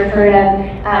you here have heard of,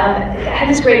 had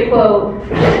this great quote: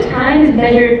 "The time is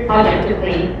measured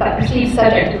objectively, but perceived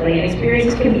subjectively, and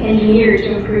experiences can be engineered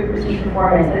to improve perceived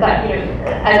performance." I thought,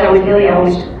 as always, Ilya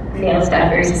always nails stuff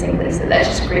very succinctly, so that's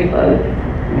just a great quote.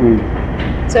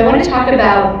 So I want to talk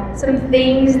about some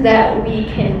things that we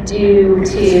can do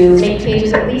to make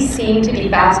pages at least seem to be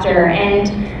faster, and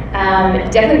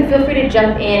definitely feel free to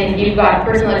jump in if you've got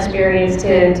personal experience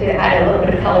to add a little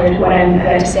bit of color to what I'm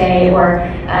about to say, or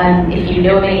if you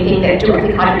know of anything that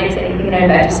directly contradicts anything that I'm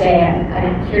about to say,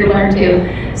 I'm here to learn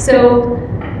too. So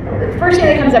the first thing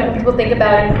that comes up when people think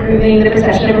about improving the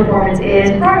perception of performance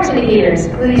is progress indicators.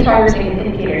 Look at these progress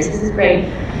indicators. This is great.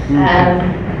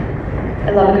 I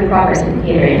love a good progress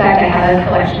indicator. In fact, I have a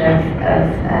collection of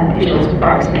visuals with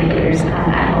progress indicators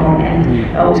at home,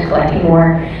 and always collecting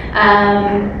more.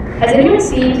 Does anyone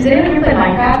here play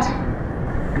Minecraft?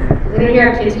 Does anyone here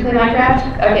have kids who play Minecraft?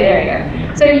 Okay, there you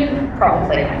go. So you probably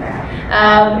play Minecraft.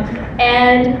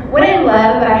 And what I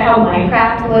love about how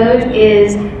Minecraft loads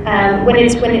is when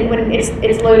it's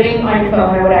loading on your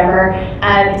phone or whatever,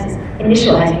 it's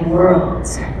initializing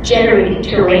worlds, generating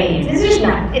terrains.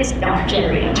 It's not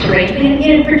generating terrains,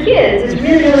 but for kids, it's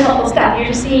really, really helpful stuff. You're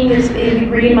just seeing this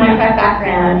green Minecraft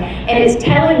background, and it's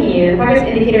telling you, the progress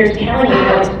indicator is telling you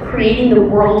how it's creating the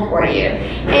world for you.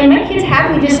 And my kids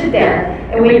happily just sit there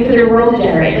and wait for their world to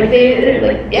generate. Like they're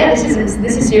like, yeah, this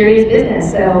is serious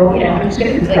business. So I'm just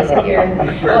going to sit here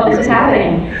while this is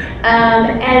happening.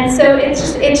 And so it's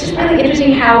just really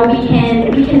interesting how we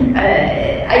can.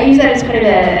 I use that as kind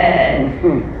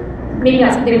of maybe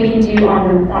not something we can do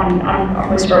on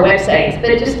most of our websites,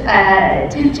 but just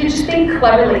to just think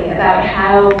cleverly about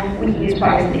how we can use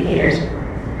progress indicators.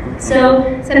 So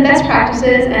some best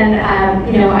practices, and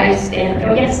I stand.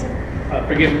 Oh yes.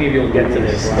 Forgive me if you'll get to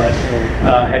this, but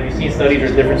have you seen studies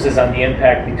or differences on the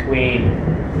impact between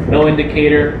no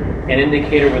indicator, an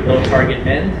indicator with no target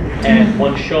end, and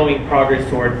one showing progress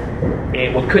toward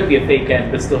what could be a fake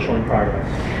end, but still showing progress?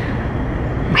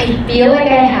 I feel like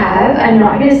I have. I'm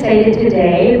not going to cite it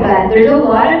today, but there's a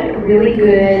lot of really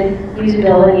good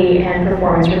usability and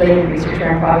performance-related research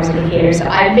around progress indicators. So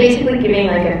I'm basically giving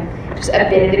just a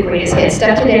bit of the greatest hit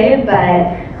stuff today,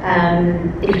 but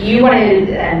if you want to,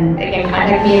 again,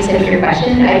 contact me and send me your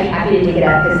question, I'd be happy to dig it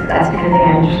up, because that's the kind of thing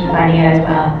I'm interested in finding out as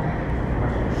well.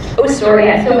 Oh, sorry,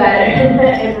 I'm so bad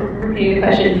at repeating the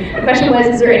question. The question was,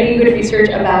 is there any good research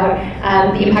about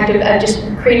the impact of just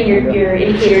creating your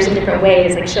indicators in different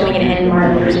ways, like showing an end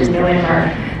mark versus no end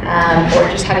mark, or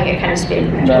just having it kind of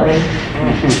spin perpetually?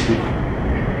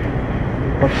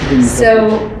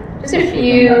 So just a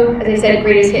few, as I said,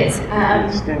 greatest hits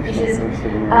pieces.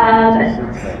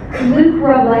 Luke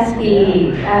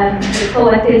Robleski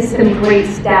collected some great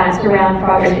stats around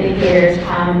progress indicators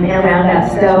and around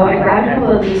us. So I grabbed a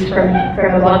couple of these from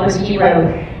a blog post he wrote.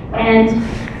 And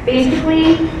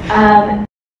basically,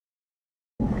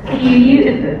 if you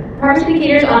use progress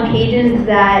indicators on pages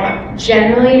that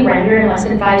generally render in less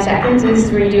than 5 seconds, and this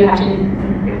is where you do have to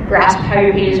grasp how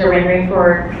your pages are rendering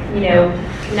for,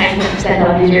 90%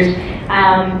 of users,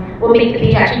 will make the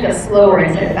page actually feel slower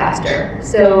instead of faster.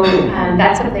 So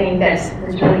that's something that's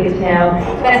really good to know.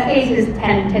 Best case is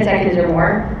 10 seconds or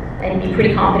more, and be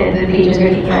pretty confident that the pages are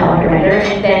taking that long to render,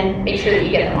 and then make sure that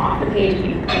you get them off the page if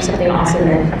you do something awesome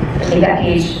and make that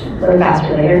page load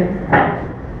faster later.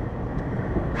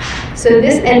 So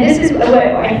this is what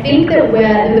I think that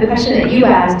the question that you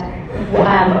asked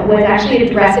was actually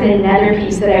addressed in another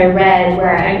piece that I read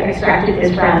where I extracted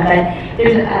this from, but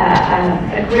there's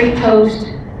a great post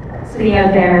sitting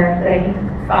out there that I can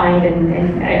find,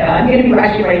 and I'm going to be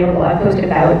actually writing a blog post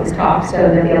about this talk, so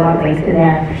there'll be a lot of links in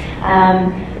there.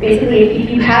 Basically, if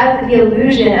you have the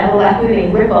illusion of a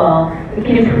left-moving ripple, it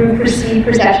can improve perceived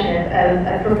perception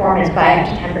of performance by up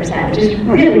to 10%, which is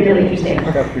really, really interesting.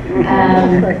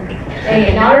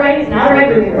 Again, not a right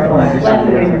moving ripple,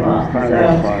 left-moving ripple.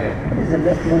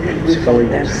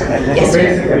 Yes,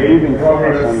 basically,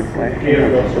 progress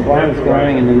the volume's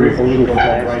going and then there's a little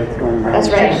flash that's going around. That's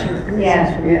right.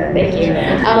 Yeah, thank you.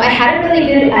 I had a really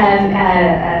good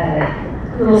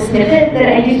little snippet that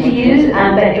I used to use,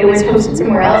 but it was hosted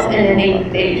somewhere else, and then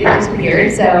they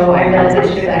disappeared. So I realized I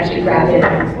should have actually grabbed it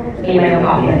and made my own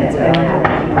copy of it. So I don't have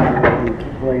it.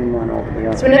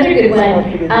 So another good one,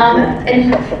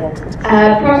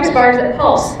 progress bars that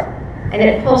pulse, and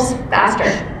it pulses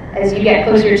faster as you get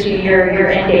closer to your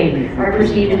end date, are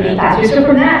perceived to be faster. So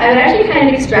from that, I would actually kind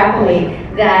of extrapolate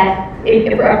that if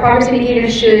a progress indicator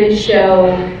should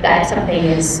show that something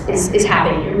is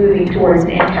happening, you're moving towards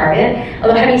an end target.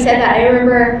 Although having said that, I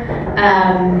remember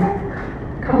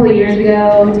a couple of years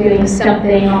ago doing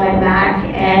something on my Mac,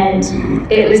 and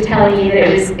it was telling me that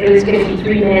it was going to be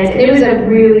 3 minutes, and it was a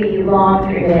really long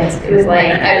 3 minutes. It was like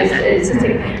it's just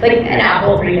like an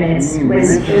Apple 3 minutes it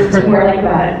was more like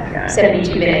about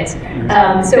 72 minutes.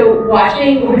 So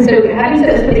having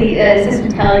somebody system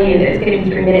tell you that it's going to be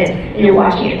 3 minutes, and you're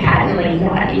watching it patently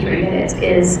not be 3 minutes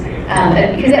is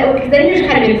because then you're just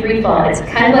kind of in free fall. It's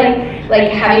kind of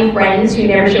like having friends who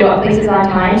never show up places on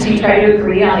time, so you try to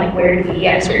agree on like where to be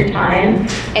at a certain time,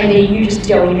 and then you just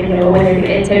don't even know when they're going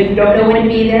to, and so you don't know when to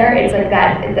be there. It's like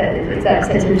it's that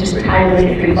sense of just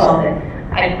time-related free fall that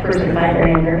I personally find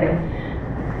very unnerving.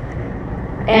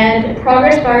 And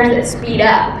progress bars that speed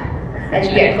up as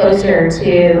you get closer to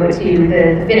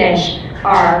the finish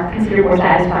are considered more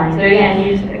satisfying. So again,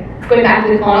 you just going back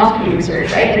to the colonoscopy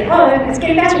research, right? Like, oh, it's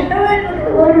getting faster,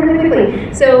 really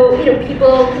quickly. So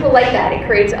people like that. It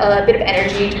creates a bit of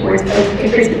energy towards the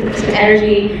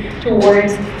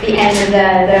end of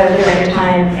the render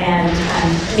time, and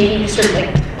maybe just sort of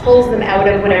like pulls them out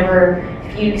of whatever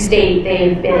fugue state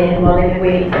they've been in while they've been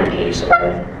waiting for the page to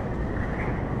load.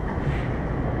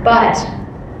 But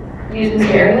use them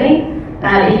sparingly.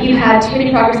 If you have too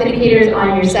many progress indicators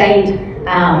on your site,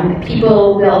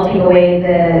 people will take away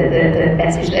the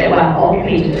message that, well, all your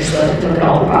pages are slow. Look at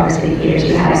all the progress indicators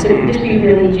you have. So just be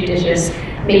really judicious.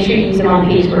 Make sure you use them on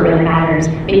pages where it really matters,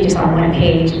 maybe just on one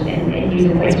page, and use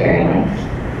them quite sparingly.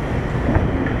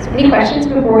 So any questions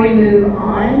before we move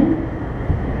on?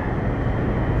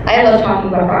 I love talking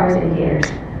about progress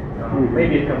indicators.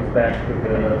 Maybe it comes back to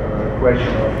the question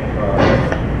of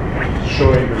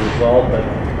showing the result, but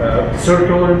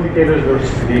circular indicators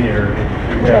versus linear.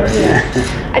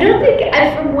 I don't think,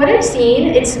 from what I've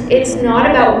seen, it's not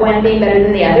about one being better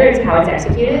than the other. It's how it's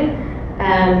executed,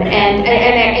 and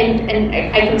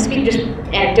I can speak just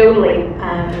anecdotally.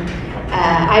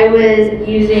 I was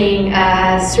using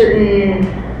a certain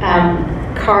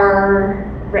car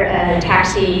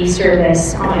taxi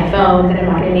service on my phone that I'm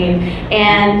not going to name,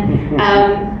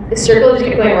 and the circle just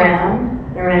kept going around,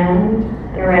 and around,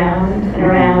 and around, and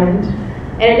around,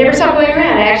 and it never stopped going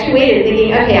around. I actually waited,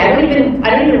 thinking, okay, I don't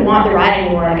even want the ride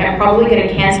anymore. Like, I'm probably going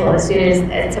to cancel as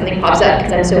soon as something pops up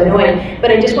because I'm so annoyed.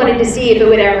 But I just wanted to see if it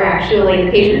would ever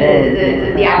actually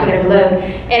the app would ever load,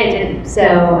 and it didn't. So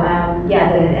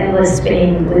yeah, the endless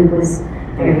spinning loop was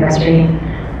very frustrating.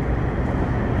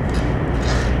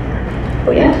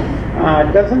 Oh yeah.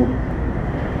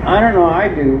 I don't know, I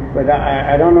do, but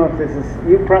I don't know if this is,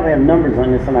 you probably have numbers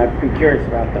on this and I'd be curious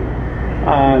about them.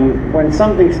 When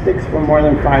something sticks for more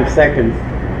than 5 seconds,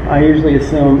 I usually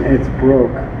assume it's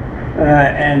broke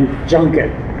and junk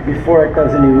it before it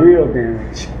does any real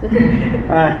damage.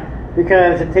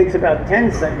 because it takes about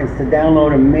 10 seconds to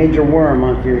download a major worm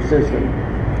onto your system.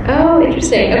 Oh,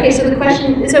 interesting. Okay, so the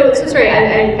question, so sorry,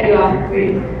 I cut you off.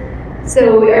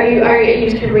 So are you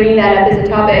just kind of bringing that up as a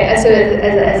topic, so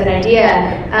as an idea,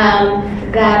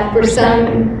 that for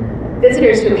some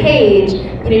visitors to a page,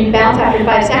 you bounce after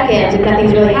 5 seconds and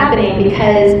nothing's really happening,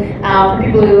 because for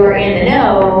people who are in the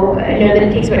know that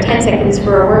it takes about 10 seconds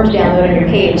for a worm to download on your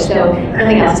page, so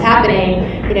nothing else is happening,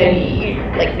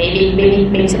 like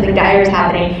maybe something dire is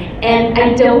happening. And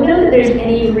I don't know that there's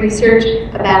any research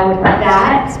about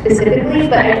that specifically,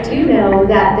 but I do know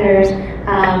that there's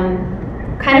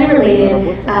kind of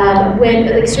related when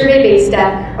like survey-based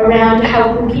stuff around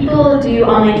how when people do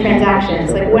online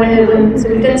transactions. Like so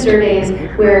we've done surveys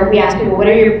where we ask people what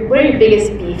are your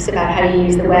biggest beefs about how you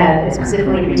use the web,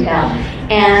 specifically retail.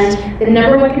 And the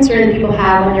number one concern that people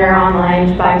have when they're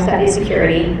online buying stuff is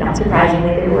security. Not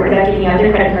surprisingly, they're worried about giving out their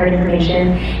credit card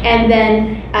information. And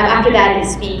then after that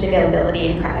is speed and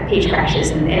availability and page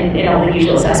crashes and all the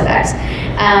usual suspects.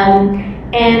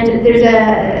 And there's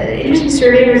an interesting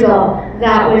survey result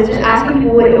that was just asking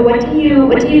people, what do you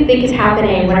think is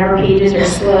happening whenever pages are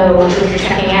slow when you're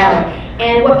checking out?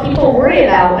 And what people worry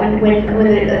about when the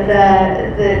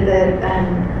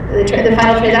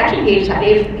final transaction pages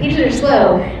are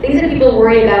slow, things that people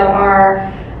worry about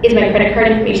are, is my credit card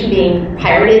information being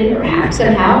pirated or hacked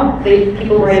somehow?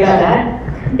 People worry about that.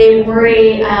 They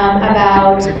worry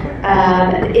about,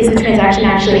 is the transaction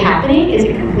actually happening? Is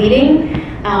it completing?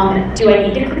 Do I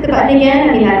need to click the button again?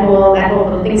 I mean, that whole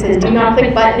little thing says, "Do not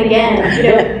click button again."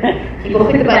 People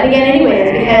click the button again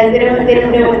anyways because they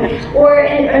don't know.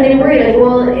 And they worry like,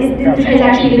 well, is the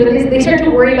transaction? They start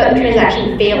to worry about the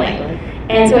transaction failing.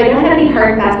 And so I don't have any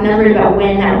hard and fast numbers about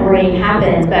when that worrying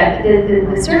happens, but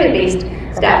the survey-based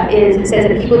stuff says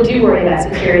that people do worry about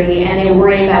security, and they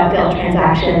worry about failed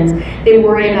transactions. They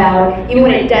worry about, even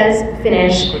when it does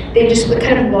finish, they just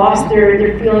kind of lost their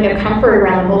feeling of comfort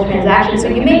around the whole transaction. So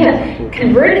you may have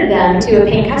converted them to a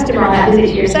paying customer on that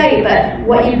visit to your site, but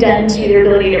what you've done to their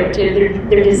ability to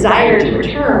their desire to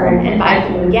return and buy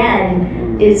from you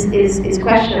again is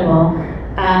questionable.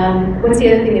 What's the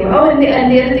other thing they worry? Oh, and the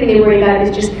other thing they worry about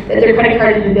is just that their credit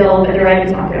card has been billed, but their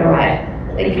item's not going to arrive.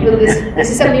 Like people, this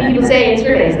is something people say in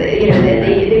surveys that they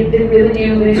really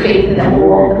do lose faith in the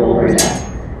whole process.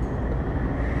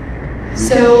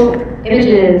 So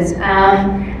images, yes.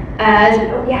 I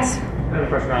have a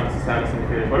question on status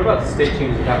indicators. What about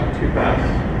stitching that happen too fast?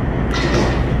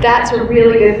 That's a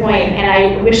really good point, and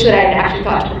I wish that I had actually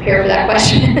thought to prepare for that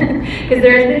question, because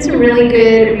there's been some really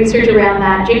good research around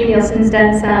that. Jake Nielsen's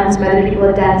done some other people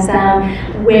have done some,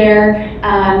 where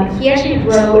he actually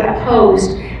wrote a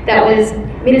post that was, I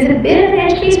mean, it's a bit of an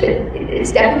edge case, but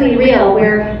it's definitely real,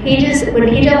 where when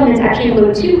page elements actually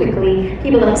load too quickly,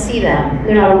 people don't see them.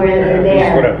 They're not aware that they're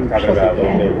there. That's what I was talking about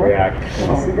when they react.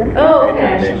 Oh,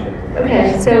 okay.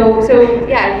 Okay, so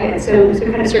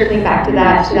kind of circling back to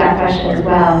that question as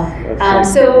well.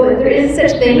 So there is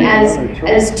such thing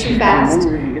as too fast,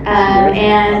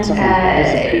 and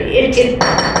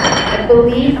I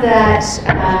believe that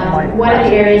one of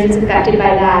the areas that's affected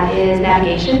by that is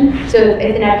navigation. So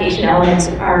if the navigation elements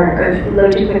are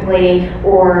load too quickly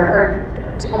or are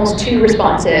almost too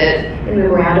responsive and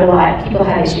move around a lot, people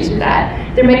have issues with that.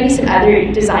 There might be some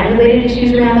other design-related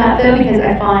issues around that, though, because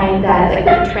I find that like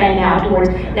with the trend now towards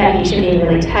navigation being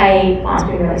really tight, fonts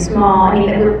being really small, I mean,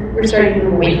 that we're starting to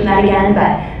move away from that again,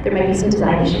 but there might be some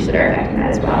design issues that are affecting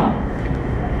that as well.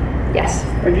 Yes?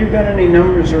 Have you got any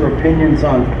numbers or opinions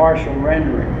on partial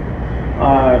rendering?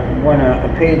 When a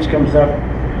page comes up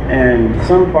and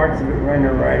some parts of it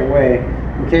render right away,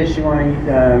 in case you want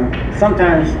to,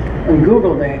 sometimes on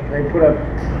Google they put up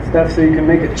stuff so you can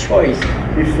make a choice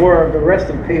before the rest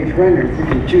of the page renders. You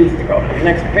can choose to go to the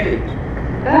next page.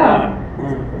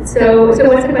 So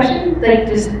what's the question? Like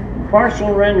just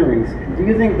partial renderings. Do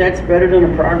you think that's better than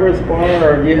a progress bar,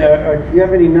 or do you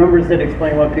have any numbers that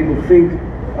explain what people think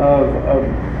of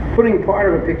putting part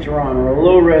of a picture on or a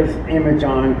low-res image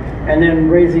on and then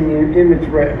raising the image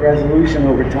resolution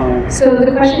over time? So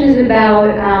the question is about,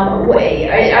 are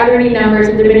there any numbers,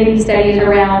 have there been any studies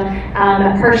around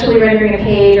partially rendering a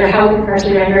page, or how we can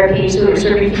partially render a page so that we're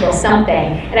serving people something?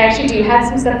 And I actually do have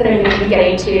some stuff that I'm going to be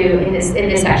getting to in this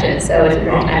section, so it's a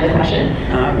very timely question.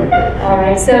 All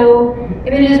right, so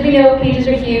images, we know pages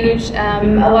are huge.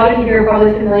 A lot of you are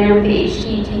probably familiar with the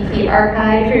HTTP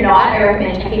archive. If you're not, I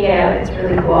recommend checking it out. It's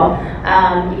really cool.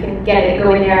 You can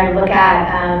go in there and look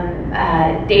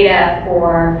at data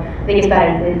for, I think it's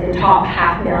about the top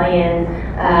 500,000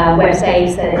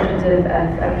 websites in terms of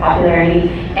popularity,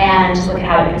 and just look at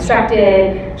how they're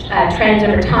constructed, trends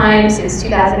over time since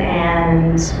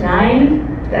 2009.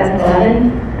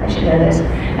 2011. I should know this.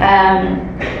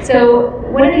 So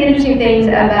one of the interesting things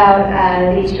about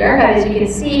the HTTP archive is you can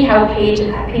see how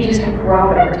pages have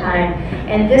grown over time.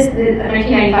 And this, the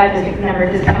 1995 this number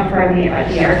doesn't come from the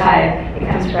archive. It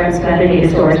comes from some other data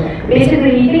source.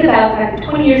 Basically, when you think about the fact that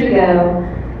 20 years ago,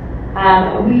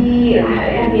 we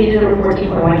had pages over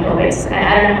 14.1 kilobytes. And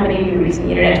I don't know how many of you were using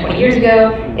the internet 20 years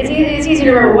ago. It's easy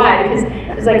to remember why, because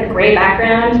it was like a gray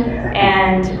background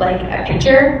and like a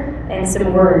picture and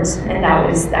some words, and that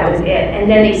was it. And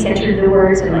then they censored the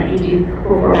words and let you do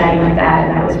cool formatting like that,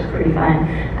 and that was pretty fun.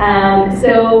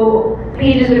 So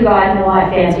pages have gotten a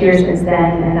lot fancier since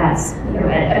then, and that's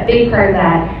a big part of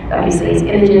that. Obviously, is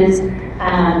images.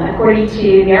 According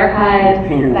to the archive,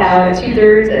 about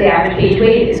 2/3 of the average page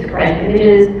weight is comprised of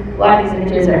images. A lot of these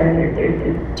images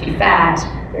they're too fat.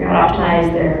 They're not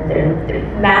optimized. They're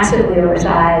massively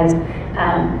oversized.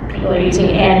 People are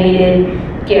using animated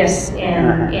GIFs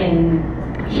in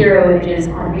hero images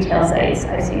on retail sites.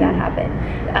 I've seen that happen.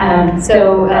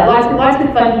 So lots of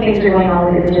fun things are going on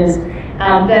with images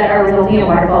that are resulting in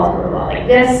waterfalls that look a lot like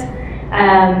this.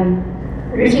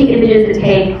 We're using images that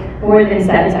take more than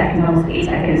 7 seconds, almost 8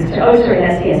 seconds. Oh, sorry,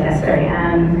 that's CSS, sorry.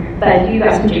 But you've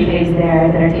got some JPEGs there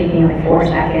that are taking like 4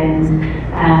 seconds.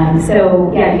 So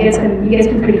yeah, you get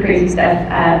some pretty crazy stuff.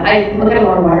 I look at a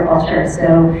lot of waterfall charts,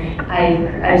 so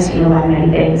I've seen a lot of many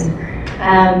things.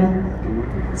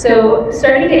 So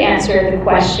starting to answer the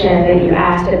question that you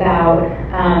asked about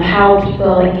how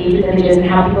people engage with images and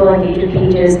how people engage with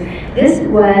pages, this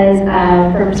was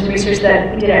from some research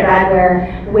that we did at Radware,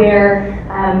 where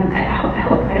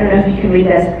I don't know if you can read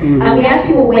this. We asked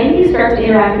people, when do you start to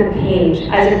interact with a page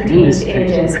as it pertains to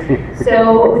images? So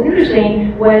what was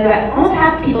interesting was that almost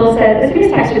half people said, as soon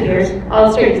as text appears,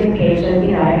 I'll start using page,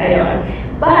 and I don't.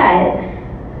 But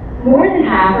more than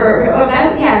half, or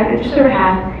about, just over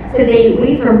half, said they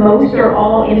wait for most or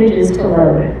all images to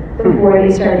load before they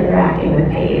start interacting with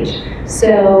page.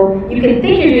 So you can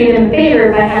think you're doing them a favor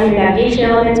by having your navigation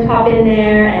elements pop in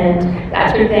there and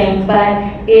that sort of thing, but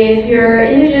if your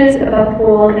images above the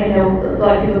fold, and I know a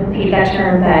lot of people hate that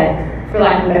term, but for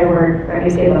lack of a better word, I'm going to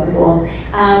say above the fold,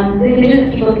 the images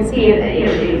that people can see,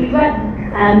 we've got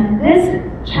this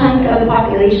chunk of the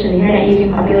population, the internet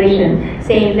using population,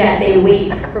 saying that they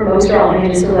wait for most or all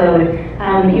images to load.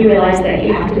 You realize that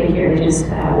you have to make your images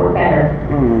work better.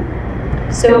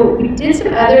 So we did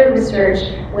some other research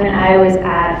when I was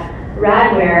at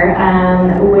Radware,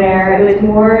 where it was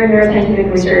more neuroscientific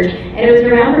research, and it was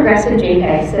around progressive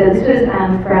JPEG. So this was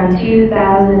from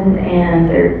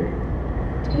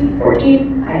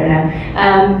 2014, I don't know,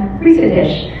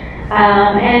 recent-ish.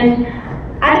 And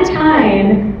at the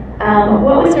time,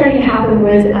 what was starting to happen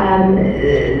was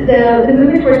the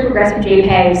movement towards progressive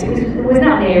JPEGs was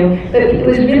not new, but it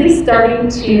was really starting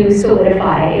to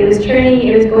solidify. It was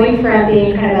going from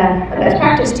being kind of a best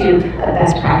practice to a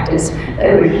best practice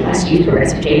where you must use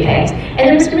progressive JPEGs. And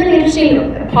there was some really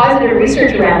interesting positive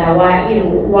research around that,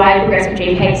 why progressive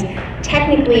JPEGs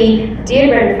technically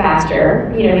did render faster,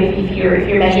 if you're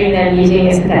measuring them using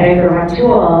a synthetic or RUM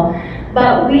tool.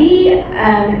 But we,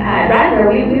 at Radware,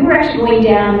 we were actually going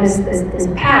down this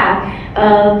path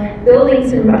of building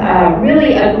some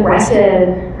really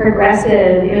aggressive,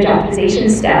 progressive image optimization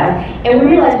stuff. And we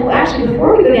realized, well, actually,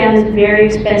 before we go down this very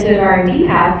expensive R&D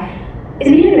path,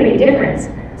 is it even going to make a difference?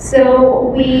 So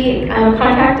we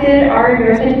contacted our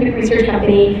neuroscientific research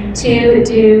company to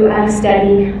do a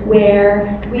study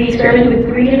where we experimented with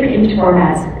 3 different image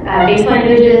formats, baseline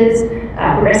images,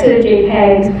 progressive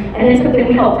JPEGs, and then something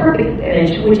we call perfect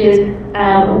image, which is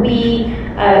I'm going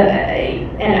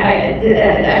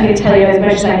to tell you as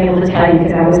much as I'm able to tell you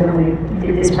because I wasn't really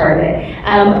did this part of it.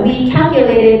 We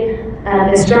calculated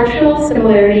the structural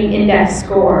similarity index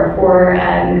score for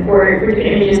different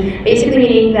images, basically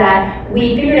meaning that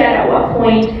we figured out at what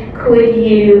point could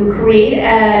you create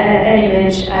an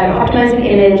image, optimize an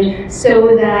image,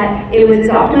 so that it was as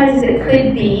optimized as it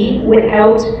could be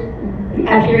without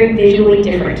appearing visually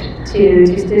different to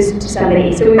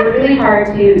somebody. So we worked really hard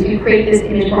to create this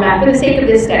image format for the sake of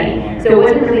this study. So it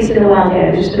wasn't released in the wild yet,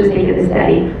 it was just for the sake of the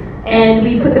study. And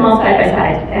we put them all side by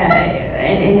side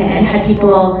and had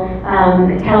people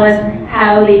tell us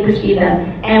how they perceive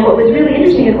them. And what was really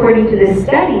interesting, according to this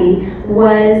study,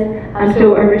 was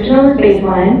so original is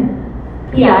baseline,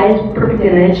 PI is perfect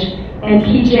image, and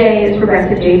PJ is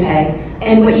progressive JPEG.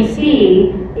 And what you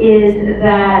see is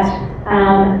that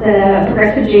the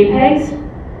progressive JPEGs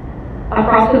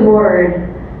across the board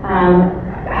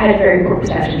had a very poor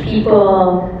perception.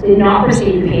 People did not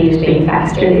perceive the page as being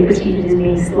faster, they perceived it as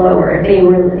being slower. They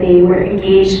were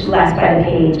engaged less by the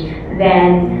page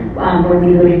than when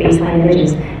we loaded baseline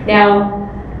images. Now,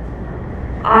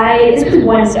 this was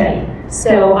one study.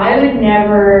 So I would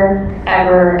never,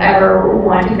 ever, ever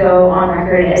want to go on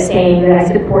record as saying that I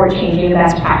support changing the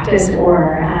best practice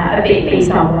or based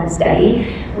on one study.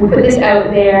 We put this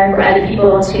out there for other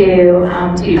people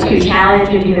to challenge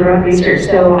and do their own research.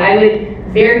 So I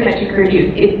would very much encourage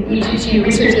you to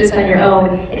research this on your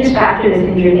own and just factor this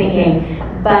into your thinking.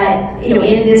 But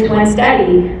in this one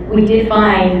study, we did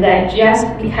find that just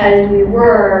because we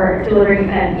were delivering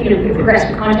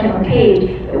progressive content on page,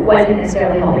 it wasn't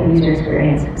necessarily helping user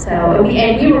experience. So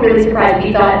we were really surprised.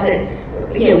 We thought that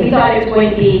we thought it was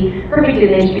going to be perfect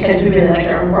image because we really liked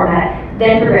our own format,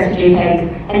 then progressive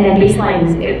JPEGs, and then baseline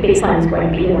was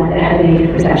going to be the one that had a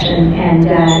negative perception, and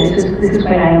this was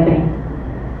quite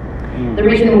eye-opening. The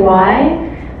reason why.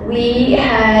 We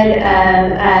had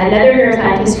another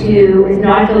neuroscientist who is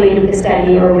not affiliated with the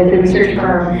study or with the research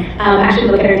firm actually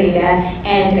look at our data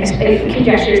and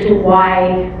conjecture as to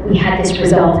why we had this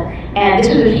result. And this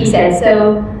was what he said.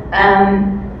 So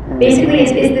basically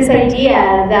it's this idea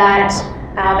that,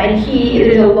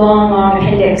 there's a long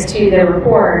appendix to the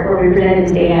report where we presented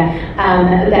this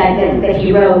data that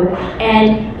he wrote.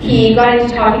 And he got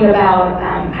into talking about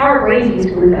how our brains use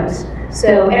glucose.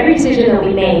 So every decision that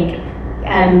we make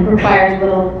requires a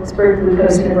little spurt of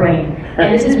glucose in the brain.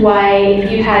 And this is why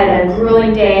if you had a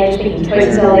grueling day just making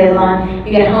choices all day long,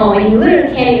 you get home and you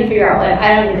literally can't even figure out, like,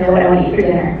 I don't even know what I want to eat for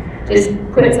dinner. Just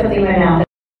put something in my mouth.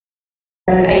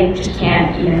 I just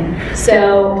can't even.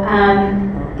 So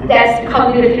that's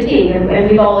cognitive fatigue, and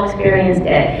we've all experienced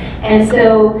it. And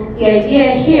so the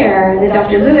idea here that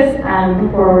Dr. Lewis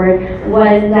put forward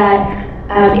was that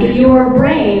if your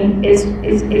brain is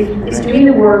doing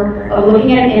the work of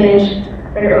looking at an image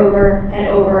over and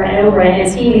over and over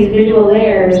and seeing these visual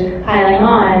layers piling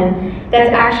on, that's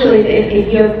actually,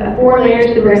 if you have 4 layers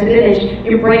to the progressive image,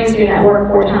 your brain is doing that work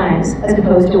 4 times as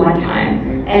opposed to 1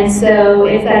 time. And so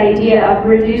it's that idea of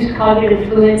reduced cognitive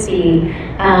fluency,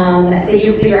 that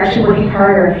you're actually working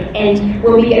harder. And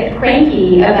when we get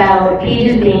cranky about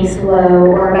pages being slow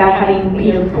or about having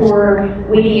poor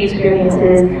waiting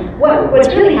experiences, what's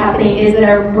really happening is that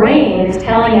our brain is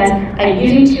telling us, I'm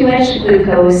using too much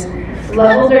glucose,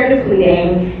 levels are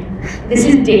depleting, this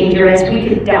is dangerous, we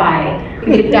could die.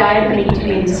 We could die from making too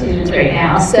many decisions right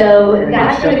now. So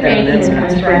that's where the crankiness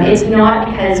comes from. It's not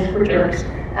because we're jerks,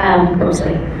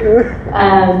 mostly.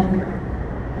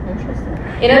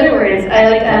 In other words, I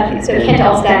like so Kent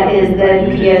Alstad is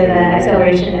the VP of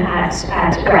acceleration at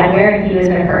Radware, and he was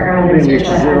my partner on the research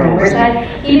on the Radware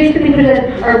side. He basically put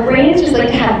it, our brains just like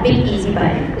to have a big easy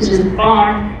button, which is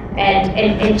on,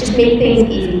 and just make things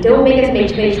easy. Don't make us make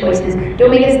too many choices.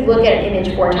 Don't make us look at an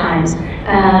image 4 times.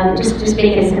 Just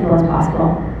make it as simple as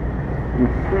possible.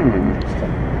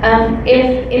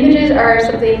 If images are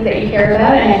something that you care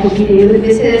about, and I hope you do,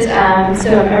 this is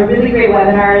a really great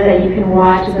webinar that you can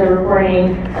watch as a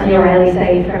recording on the O'Reilly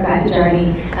site from Beth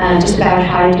Jardy, just about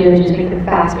how to do images, make them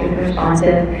fast, make them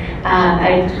responsive.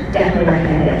 I definitely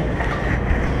recommend it.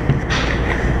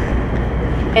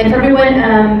 And for everyone,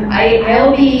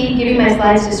 I'll be giving my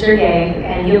slides to Sergey,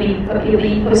 and you'll be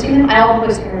posting them. I'll be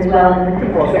posting them as well on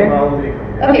Twitter.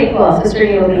 Okay, cool. So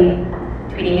Sergey will be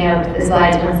tweeting out the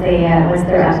slides once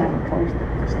they're up.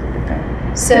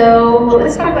 So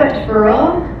let's talk about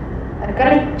deferral. I've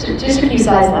got just a few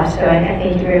slides left, so I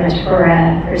thank you very much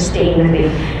for staying with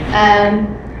me.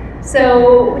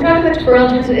 So we talked about deferral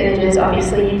in terms of images.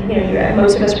 Obviously,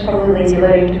 most of us are probably lazy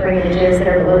loading, deferring images that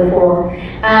are below the fold.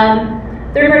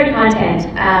 Third-party content.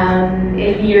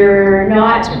 If you're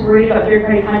not worried about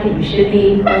third-party content, you should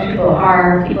be. Most people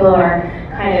are. People are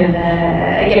kind of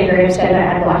getting very upset about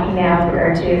ad blocking now with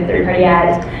regard to third-party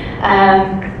ads.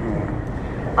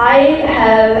 I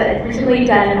have recently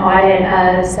done an audit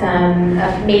of some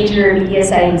major media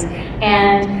sites,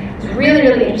 and it's really,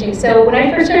 really interesting. So when I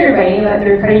first started writing about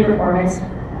third-party performance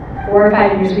 4 or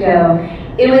 5 years ago,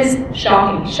 it was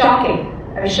shocking.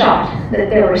 I was shocked that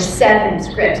there were 7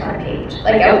 scripts on a page.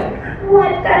 Like,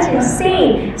 what? That's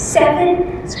insane.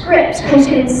 7 scripts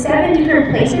posted in 7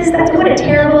 different places? What a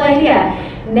terrible idea.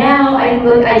 Now I've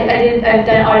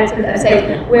done audits of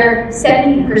sites where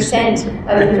 70%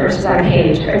 of the sources on a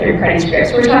page are third-party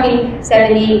scripts. We're talking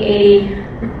 70, 80,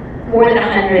 more than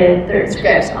 100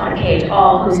 scripts on a page,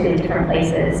 all hosted in different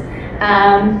places.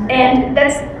 And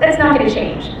that's not going to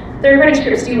change. Third-party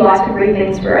scripts do lots of great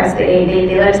things for us.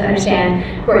 They let us understand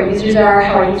who our users are,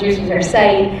 how our users use our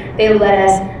site. They let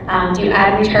us do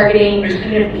ad retargeting, which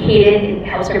even if we hate it, it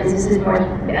helps our businesses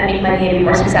make money and be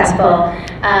more successful.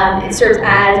 It serves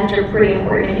ads, which are pretty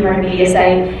important if you run a media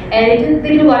site. And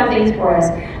they do a lot of things for us.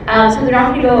 So they're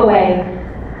not going to go away.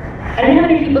 I don't know how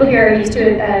many people here are used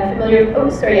to familiar. Oh,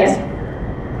 sorry, yes.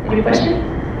 Did you have a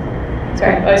question?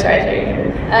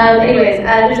 Anyways,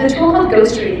 there's a tool called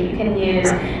Ghostery that you can use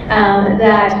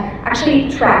that actually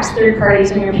tracks third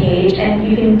parties on your page, and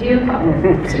you can do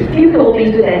a few cool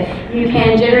things with it. You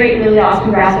can generate really awesome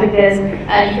graphs like this.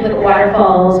 You can look at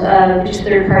waterfalls of just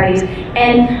third parties.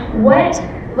 And what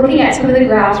looking at some of the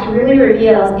graphs really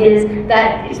reveals is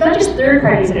that it's not just third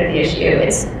parties that are the issue.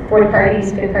 It's fourth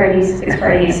parties, fifth parties, sixth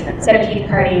parties, 17th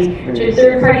parties, which are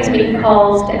third parties making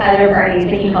calls to other parties,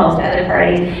 making calls to other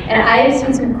parties. And I've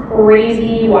seen some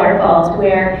crazy waterfalls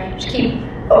where you just keep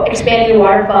expanding the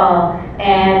waterfall,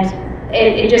 and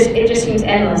it just seems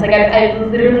endless. Like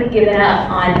I've literally given up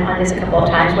on this a couple of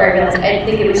times where I realized I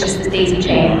think it was just this daisy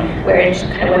chain where it just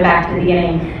kind of went back to the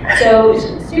beginning. So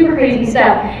super crazy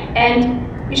stuff. And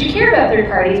you should care about third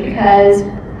parties because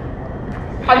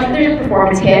obviously there's a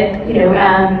performance hit. You know,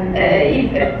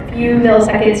 a few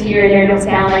milliseconds here and there don't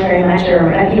sound like very much, or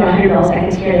 100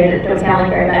 milliseconds here and there don't sound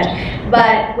like very much.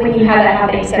 But when you have that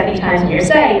happening 70 times in your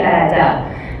site, that adds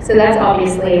up. So that's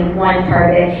obviously one part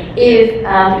of it. If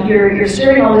you're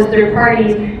serving all those third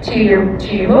parties to your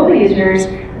mobile users,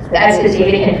 that's a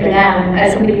data hit for them.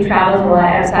 As somebody who travels a lot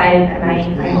outside of my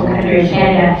home country of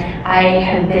Canada, I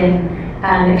have been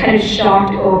kind of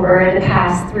shocked over the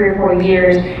past 3 or 4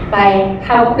 years by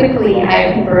how quickly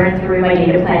I can burn through my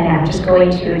data plan now, just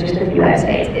going to just a few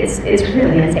websites. It's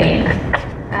really insane.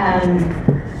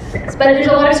 But there's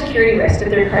a lot of security risks to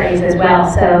third parties as well.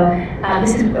 So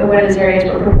this is one of those areas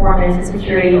where performance and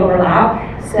security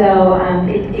overlap. So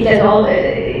it does all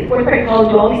the fourth party calls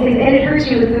do all these things, and it hurts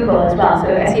you with Google as well. So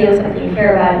SEO is something you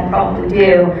care about and probably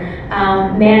do.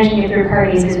 Managing your third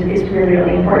parties is really,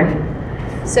 really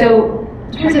important. So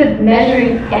in terms of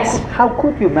measuring, yes? How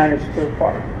could you manage third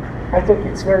party? I thought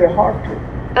it's very hard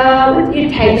to. You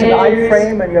tag it's an managers.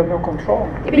 iframe and you have no control.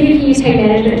 But you can use tag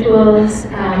management tools.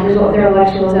 There are a lot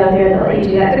of tools out there that let you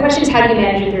do that. The question is, how do you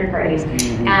manage your third parties?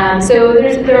 So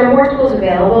there are more tools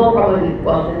available, probably,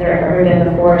 well, than there have ever been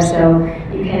before. So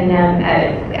you can,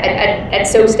 at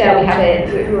SoStat, we have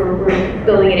it, we're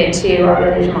building it into our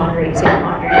relationship monitoring. So you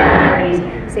monitor your third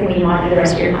parties, same way you monitor the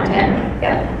rest of your content.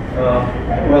 Yeah.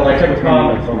 Well, I have a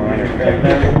comment on tag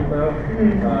management though.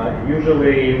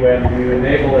 Usually when you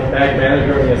enable a tag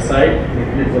manager on your site,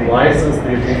 it gives a license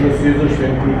to your business users to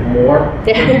include more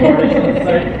information on the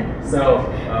site. So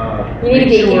you need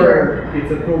make sure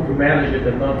it's a tool to manage it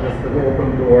and not just an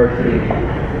open door to people.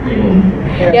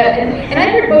 Yeah, and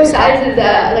I've heard both sides of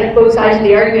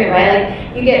the argument, right?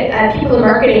 Like you get people in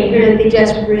marketing who they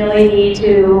just really need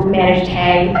to manage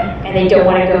tag and they don't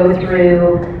want to go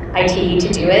through IT to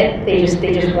do it. They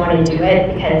just want to do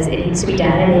it because it needs to be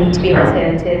done and they need to be able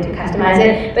to customize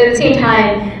it. But at the same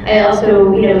time, I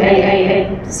also,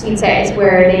 I've seen sites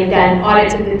where they've done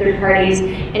audits of the third parties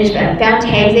and just found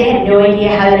tags. They had no idea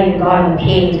how that even got on the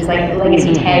page. It's like a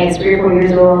legacy tag, it's 3 or 4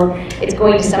 years old. It's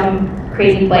going to some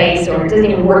crazy place or it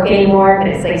doesn't even work anymore, but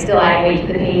it's like still adding weight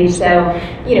to the page. So,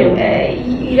 you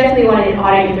definitely want to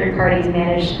audit your third parties and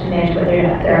manage what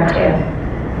they're up to.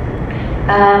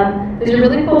 There's a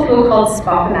really cool tool called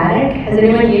Spopomatic. Has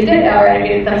anyone used it? All right, I'm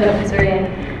getting thumbs up from Serbian.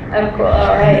 Oh, cool.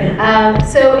 All right.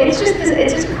 So it's just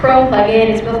a Chrome plugin.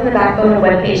 It's built on the backbone of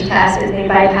web page test. It's made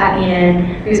by Pat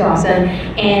Meehan, who's awesome,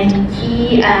 and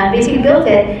he basically built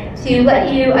it to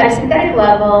let you, at a synthetic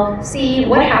level, see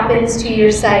what happens to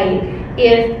your site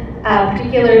if a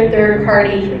particular third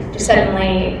party just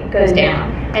suddenly goes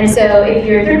down. And so if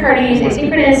your third party is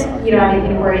asynchronous, you don't have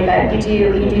anything to worry about.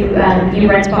 You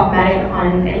run Spopomatic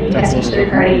on, and you test each third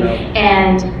party,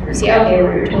 and you see, okay,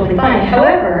 we're totally fine.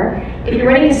 However, if you're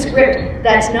running a script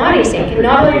that's not async, and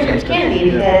not all your scripts can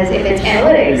be, because if it's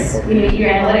analytics, you need your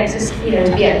analytics is, to be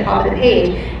at the top of the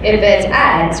page. If it's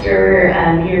ads, your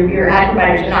ad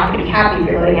providers are not going to be happy if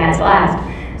you're loading ads last.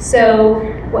 So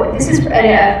this is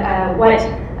what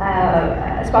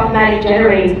Spopomatic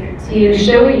generates to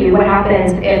show you what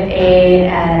happens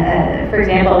if for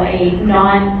example, a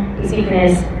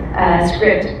non-asynchronous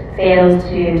script fails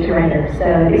to render.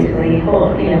 So basically,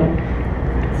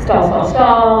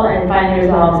 stall, and finally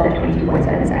resolves at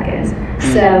 22.7 seconds.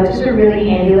 So just a really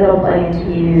handy little plugin to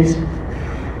use.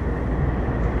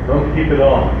 Don't keep it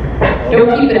on.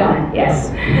 Don't keep it on,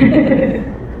 yes.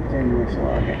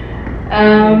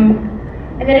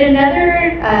 And then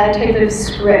another type of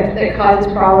script that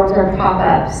causes problems are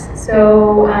pop-ups.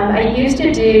 So I used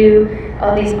to do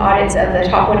all these audits of the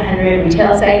top 100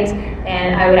 retail sites,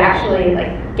 and I would actually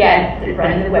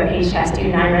run the web page test, do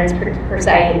 9 runs per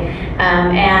site,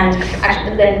 and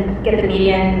actually then get the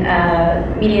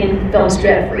median film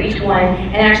strip for each one,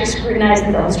 and actually scrutinize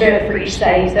the film strip for each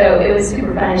site. So it was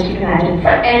super fun, as you can imagine.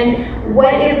 And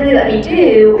what it really let me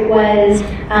do was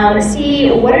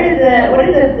see what are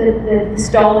the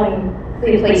stalling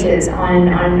places on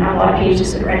a lot of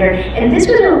pages to render. And this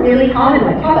was a really common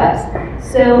one,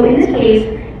 pop-ups. So in this case,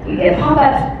 you get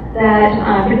pop-ups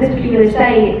that for this particular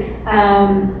site,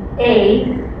 A,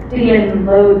 didn't even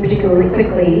load particularly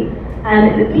quickly,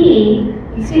 and B,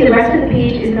 you see the rest of the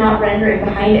page is not rendering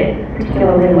behind it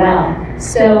particularly well.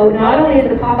 So not only is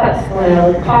the pop-up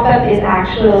slow, the pop-up is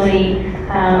actually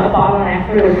a bottleneck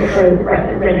for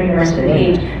rendering the rest of the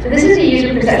page. So this is a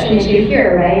user perception issue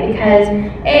here, right? Because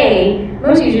A,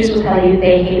 most users will tell you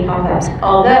they hate pop-ups,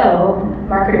 although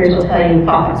marketers will tell you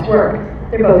pop-ups work.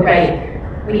 They're both right.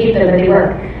 We hate them, but they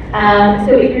work.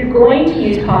 So if you're going to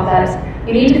use pop-ups,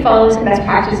 you need to follow some best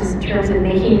practices in terms of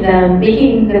making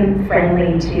them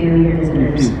friendly to your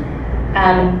visitors.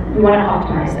 You want to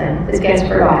optimize them. This gets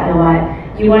forgotten a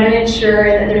lot. You want to ensure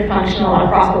that they're functional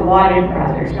across a lot of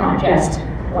browsers, not just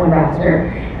one browser.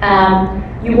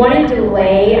 You want to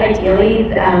delay, ideally,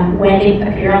 when they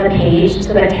appear on the page,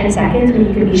 so about 10 seconds when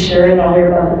you can be sure that all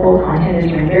your buildable content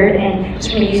is rendered, and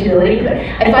just from a usability. But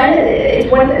I find that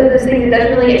it's one of those things that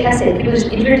doesn't really get tested. People just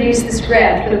introduce the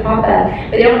script for the pop-up,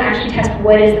 but they don't actually test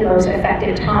what is the most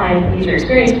effective time from a user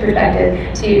experience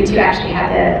perspective to actually have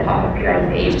the pop-up appear on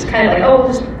the page. It's kind of like, oh,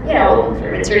 just,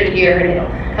 sort of insert it here, and it'll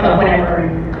come up whenever,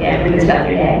 and bring this about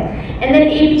your day. And then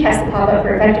A/B test the pop-up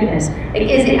for effectiveness. Like,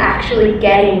 is it actually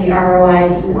getting the ROI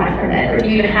that you want from it? Or do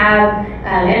you even have,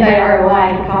 and by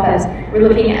ROI for pop-ups, we're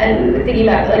looking at, thinking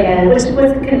about, like, what's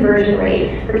the conversion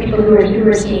rate for people who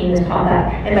are seeing this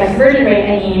pop-up? And by conversion rate,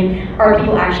 I mean, are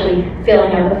people actually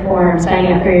filling out the form,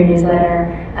 signing up for your newsletter,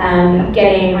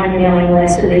 getting on your mailing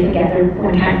list so they can get their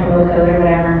one-time promo code or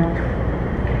whatever?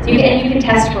 So you can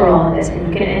test for all of this, and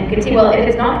you can see, well, if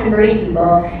it's not converting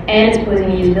people and it's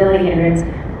posing a usability hindrance,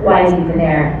 why is it even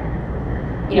there?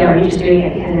 Are you just doing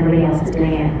it because everybody else is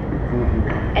doing it?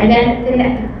 And then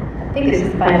I think this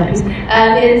is the final piece,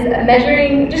 is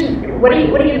measuring. Just what are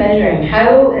you measuring?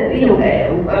 How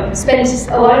spend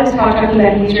a lot of this talk talking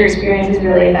about user experience is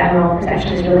really ephemeral,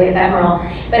 perception is really ephemeral.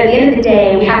 But at the end of the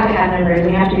day, we have to have numbers.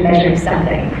 We have to be measuring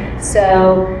something.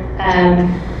 So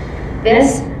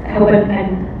this, I hope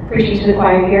I'm preaching to the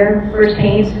choir here. First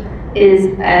paint is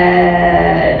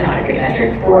not a good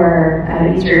metric for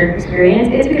user experience.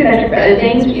 It's a good metric for other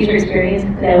things, but user experience,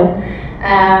 no.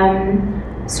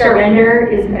 Start render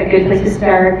is a good place to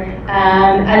start.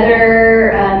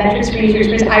 Other metrics for user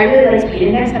experience, I really like speed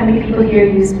index. How many people here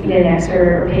use speed index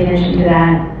or pay attention to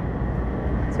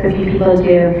that? So a few people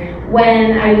do.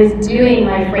 When I was doing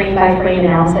my frame-by-frame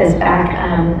analysis back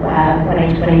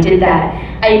when I did that,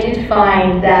 I did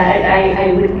find that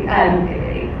I would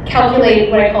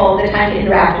calculate what I call the time to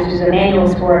interact, which is a manual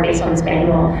score based on this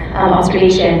manual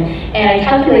observation. And I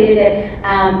calculated it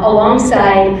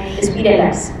alongside the speed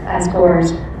index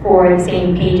scores for the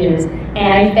same pages.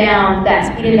 And I found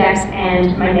that speed index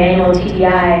and my manual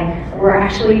TTI were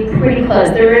actually pretty close.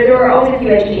 There were always a few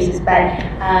edge cases, but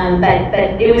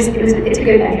it's a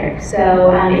good metric.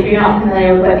 So if you're not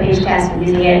familiar with web page test and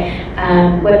using it,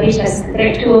 web page test is a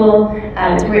synthetic tool.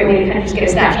 It's a great way to kind of just get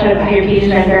a snapshot of how your pages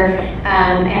render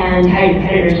and how your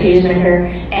competitors' pages render.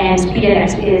 And speed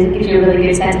index gives you a really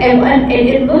good sense. And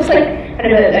it looks like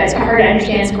kind of it's a hard to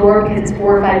understand score because it's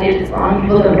 4 or 5 digits long.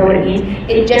 People don't know what it means.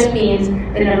 It just means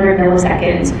the number of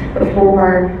milliseconds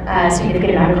before a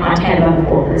significant amount of content on the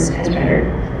whole has rendered.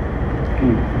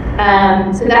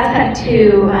 So that's how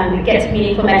to get some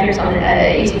meaningful metrics on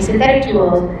using synthetic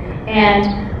tools. And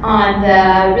on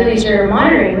the real user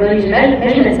monitoring, real user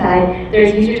measurement side,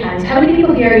 there's user times. How many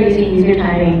people here are using user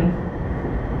timing?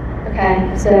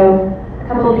 Okay, so a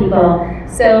couple of people.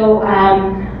 So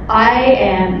I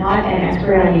am not an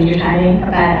expert on user timing,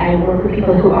 but I work with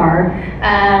people who are.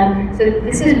 So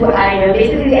this is what I know.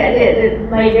 Basically,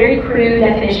 my very crude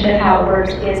definition of how it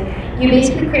works is you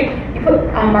basically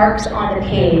put marks on the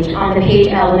page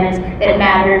elements that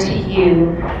matter to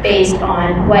you based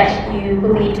on what you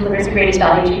believe delivers the greatest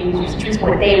value to your users, which is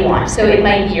what they want. So it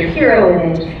might be your hero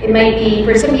image. It might be,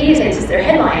 for some media sites, it's their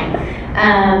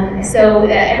headline. So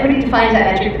everybody defines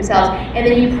that metric themselves, and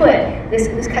then you put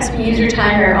this custom user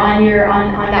timer on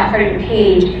that part of your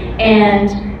page, and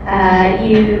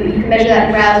you can measure that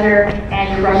in the browser,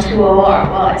 and your run tool,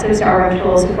 so our run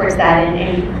tool supports that,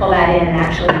 and you can pull that in and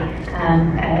actually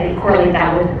correlate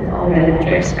that with all the other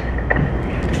metrics.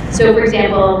 So for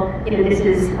example, this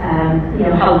is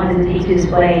how long does it take to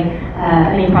display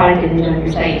a main product image on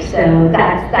your site. So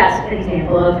that's an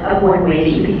example of one way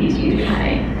that you could use user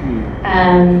timing.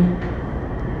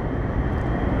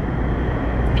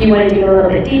 If you want to dig a little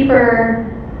bit deeper,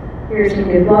 here's some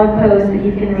good blog posts that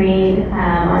you can read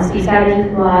on Steve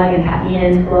Savage's blog and Pat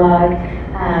Ian's blog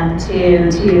to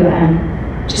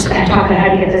just kind of talk about how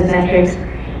to get those metrics.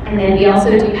 And then we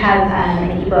also do have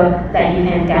an ebook that you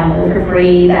can download for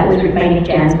free that was written by Nick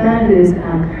Jansma, who's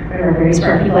one of our very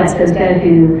smart people at SOSTA,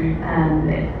 who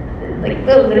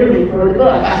literally wrote the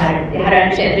book on how to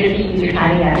understand the different user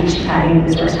timing, navigation timing, and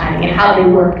resource timing, and how they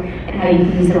work, and how you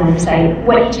can use them on your site,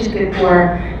 what each is good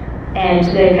for, and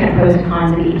the kind of pros and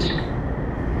cons of each.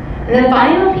 And the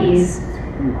final piece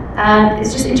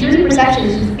is just intuitive perception.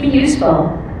 It's just be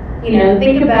useful.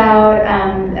 Think about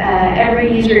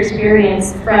every user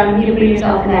experience from putting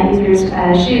yourself in that user's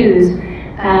shoes,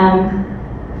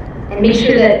 and make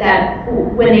sure that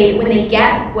when they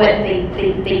get what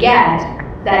they get,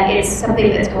 that it's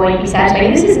something that's going to be satisfying.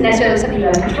 And this isn't necessarily something you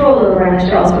have control over unless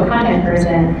you're also a content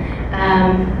person.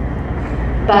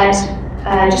 But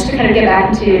just to kind of get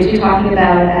back to talking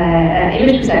about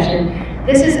image perception,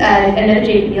 this is another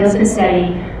Jacob Nielsen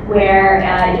study where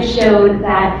it just showed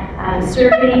that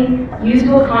serving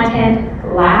usable content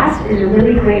last is a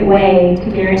really great way to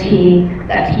guarantee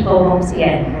that people won't see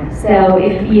it. So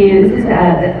if this is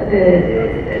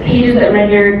the pages that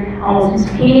rendered almost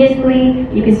instantaneously,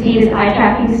 you can see this eye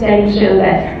tracking study show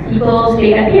that people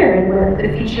stay up here with the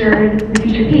featured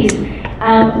piece.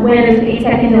 When there's an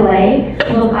 8-second delay,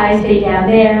 people's eyes stay down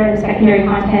there in the secondary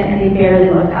content, and they barely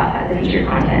look up at the featured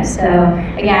content. So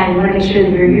again, you want to make sure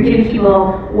that you're giving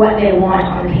people what they want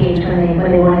on the page when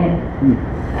they want it.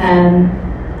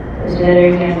 There's another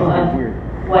example of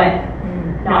what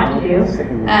not to do.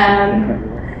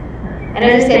 And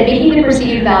as I said, making the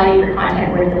perceived value of your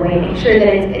content worth the wait. Make sure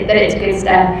that it's good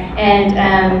stuff. And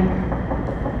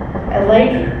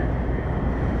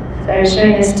so I was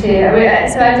showing this to,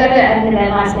 so I was at an event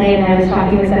last night and I was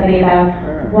talking with somebody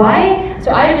about why.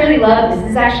 So I really love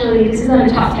this. This is on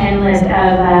the top 10 list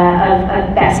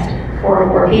of best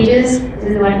 404 pages. This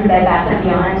is the one from Bed Bath &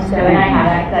 Beyond. So, and I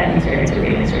have that insert. It's a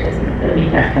great insert. It doesn't really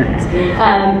mean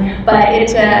that. But it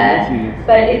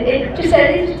just says,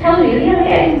 it just tells you,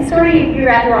 hey, sorry, you're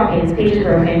at the wrong page. This page is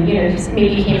broken.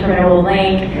 Maybe you came from an old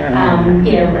link,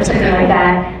 or something like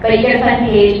that. But you get a fun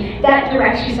page that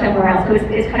directs you somewhere else. So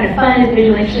it's kind of fun. It's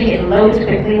visually interesting. It loads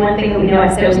quickly. One thing that we know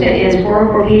at SOSTA is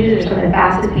 404 pages are some of the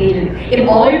fastest pages. If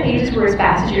all your pages were as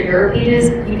fast as your Euro pages,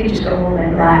 you could just go home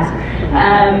and relax.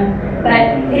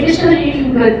 But it just shows you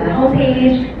can go to the home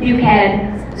page. You can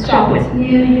shop what's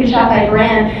new, you can shop by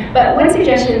brand. But one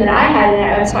suggestion that I had, and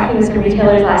I was talking with some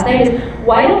retailers last night, is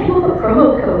why don't people put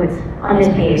promo codes on this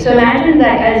page? So imagine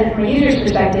that from a user's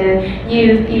perspective,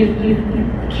 you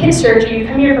hit search, you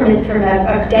come here from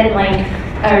a dead link,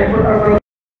 or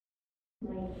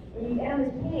and you get on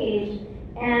this page,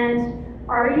 and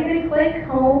are you going to click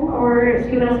home or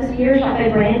see what else is here, shop by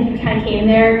brand? If you kind of came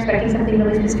there expecting something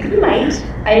really specific, you might.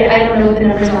 I don't know what the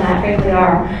numbers on that frankly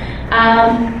are.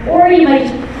 Or you might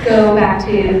just go back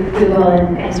to Google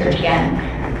and search again.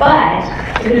 But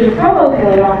if there's a promo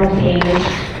code on this page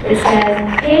that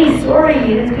says, hey, sorry,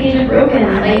 this page is broken,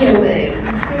 you're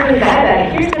really bad at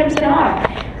it, here's 10% off.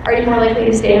 Are you more likely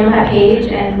to stay on that page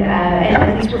and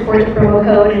at least report the promo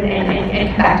code and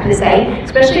come back to the site?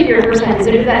 Especially if you're a first-time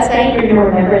visitor to that site, you're going to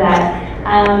remember that.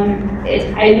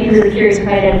 I'd be really curious if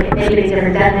anybody's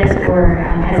ever done this or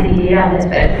has any data on this,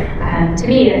 but to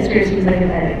me, it sort of seems like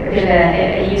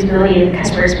a usability and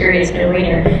customer experience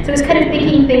no-brainer. So it's kind of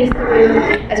thinking things through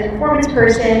as a performance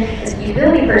person, as a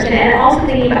usability person, and also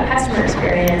thinking about customer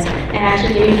experience and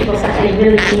actually giving people something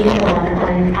really meaningful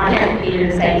on every page of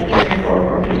the site, even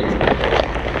 404 pages.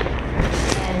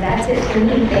 And that's it for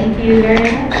me. Thank you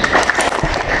very much.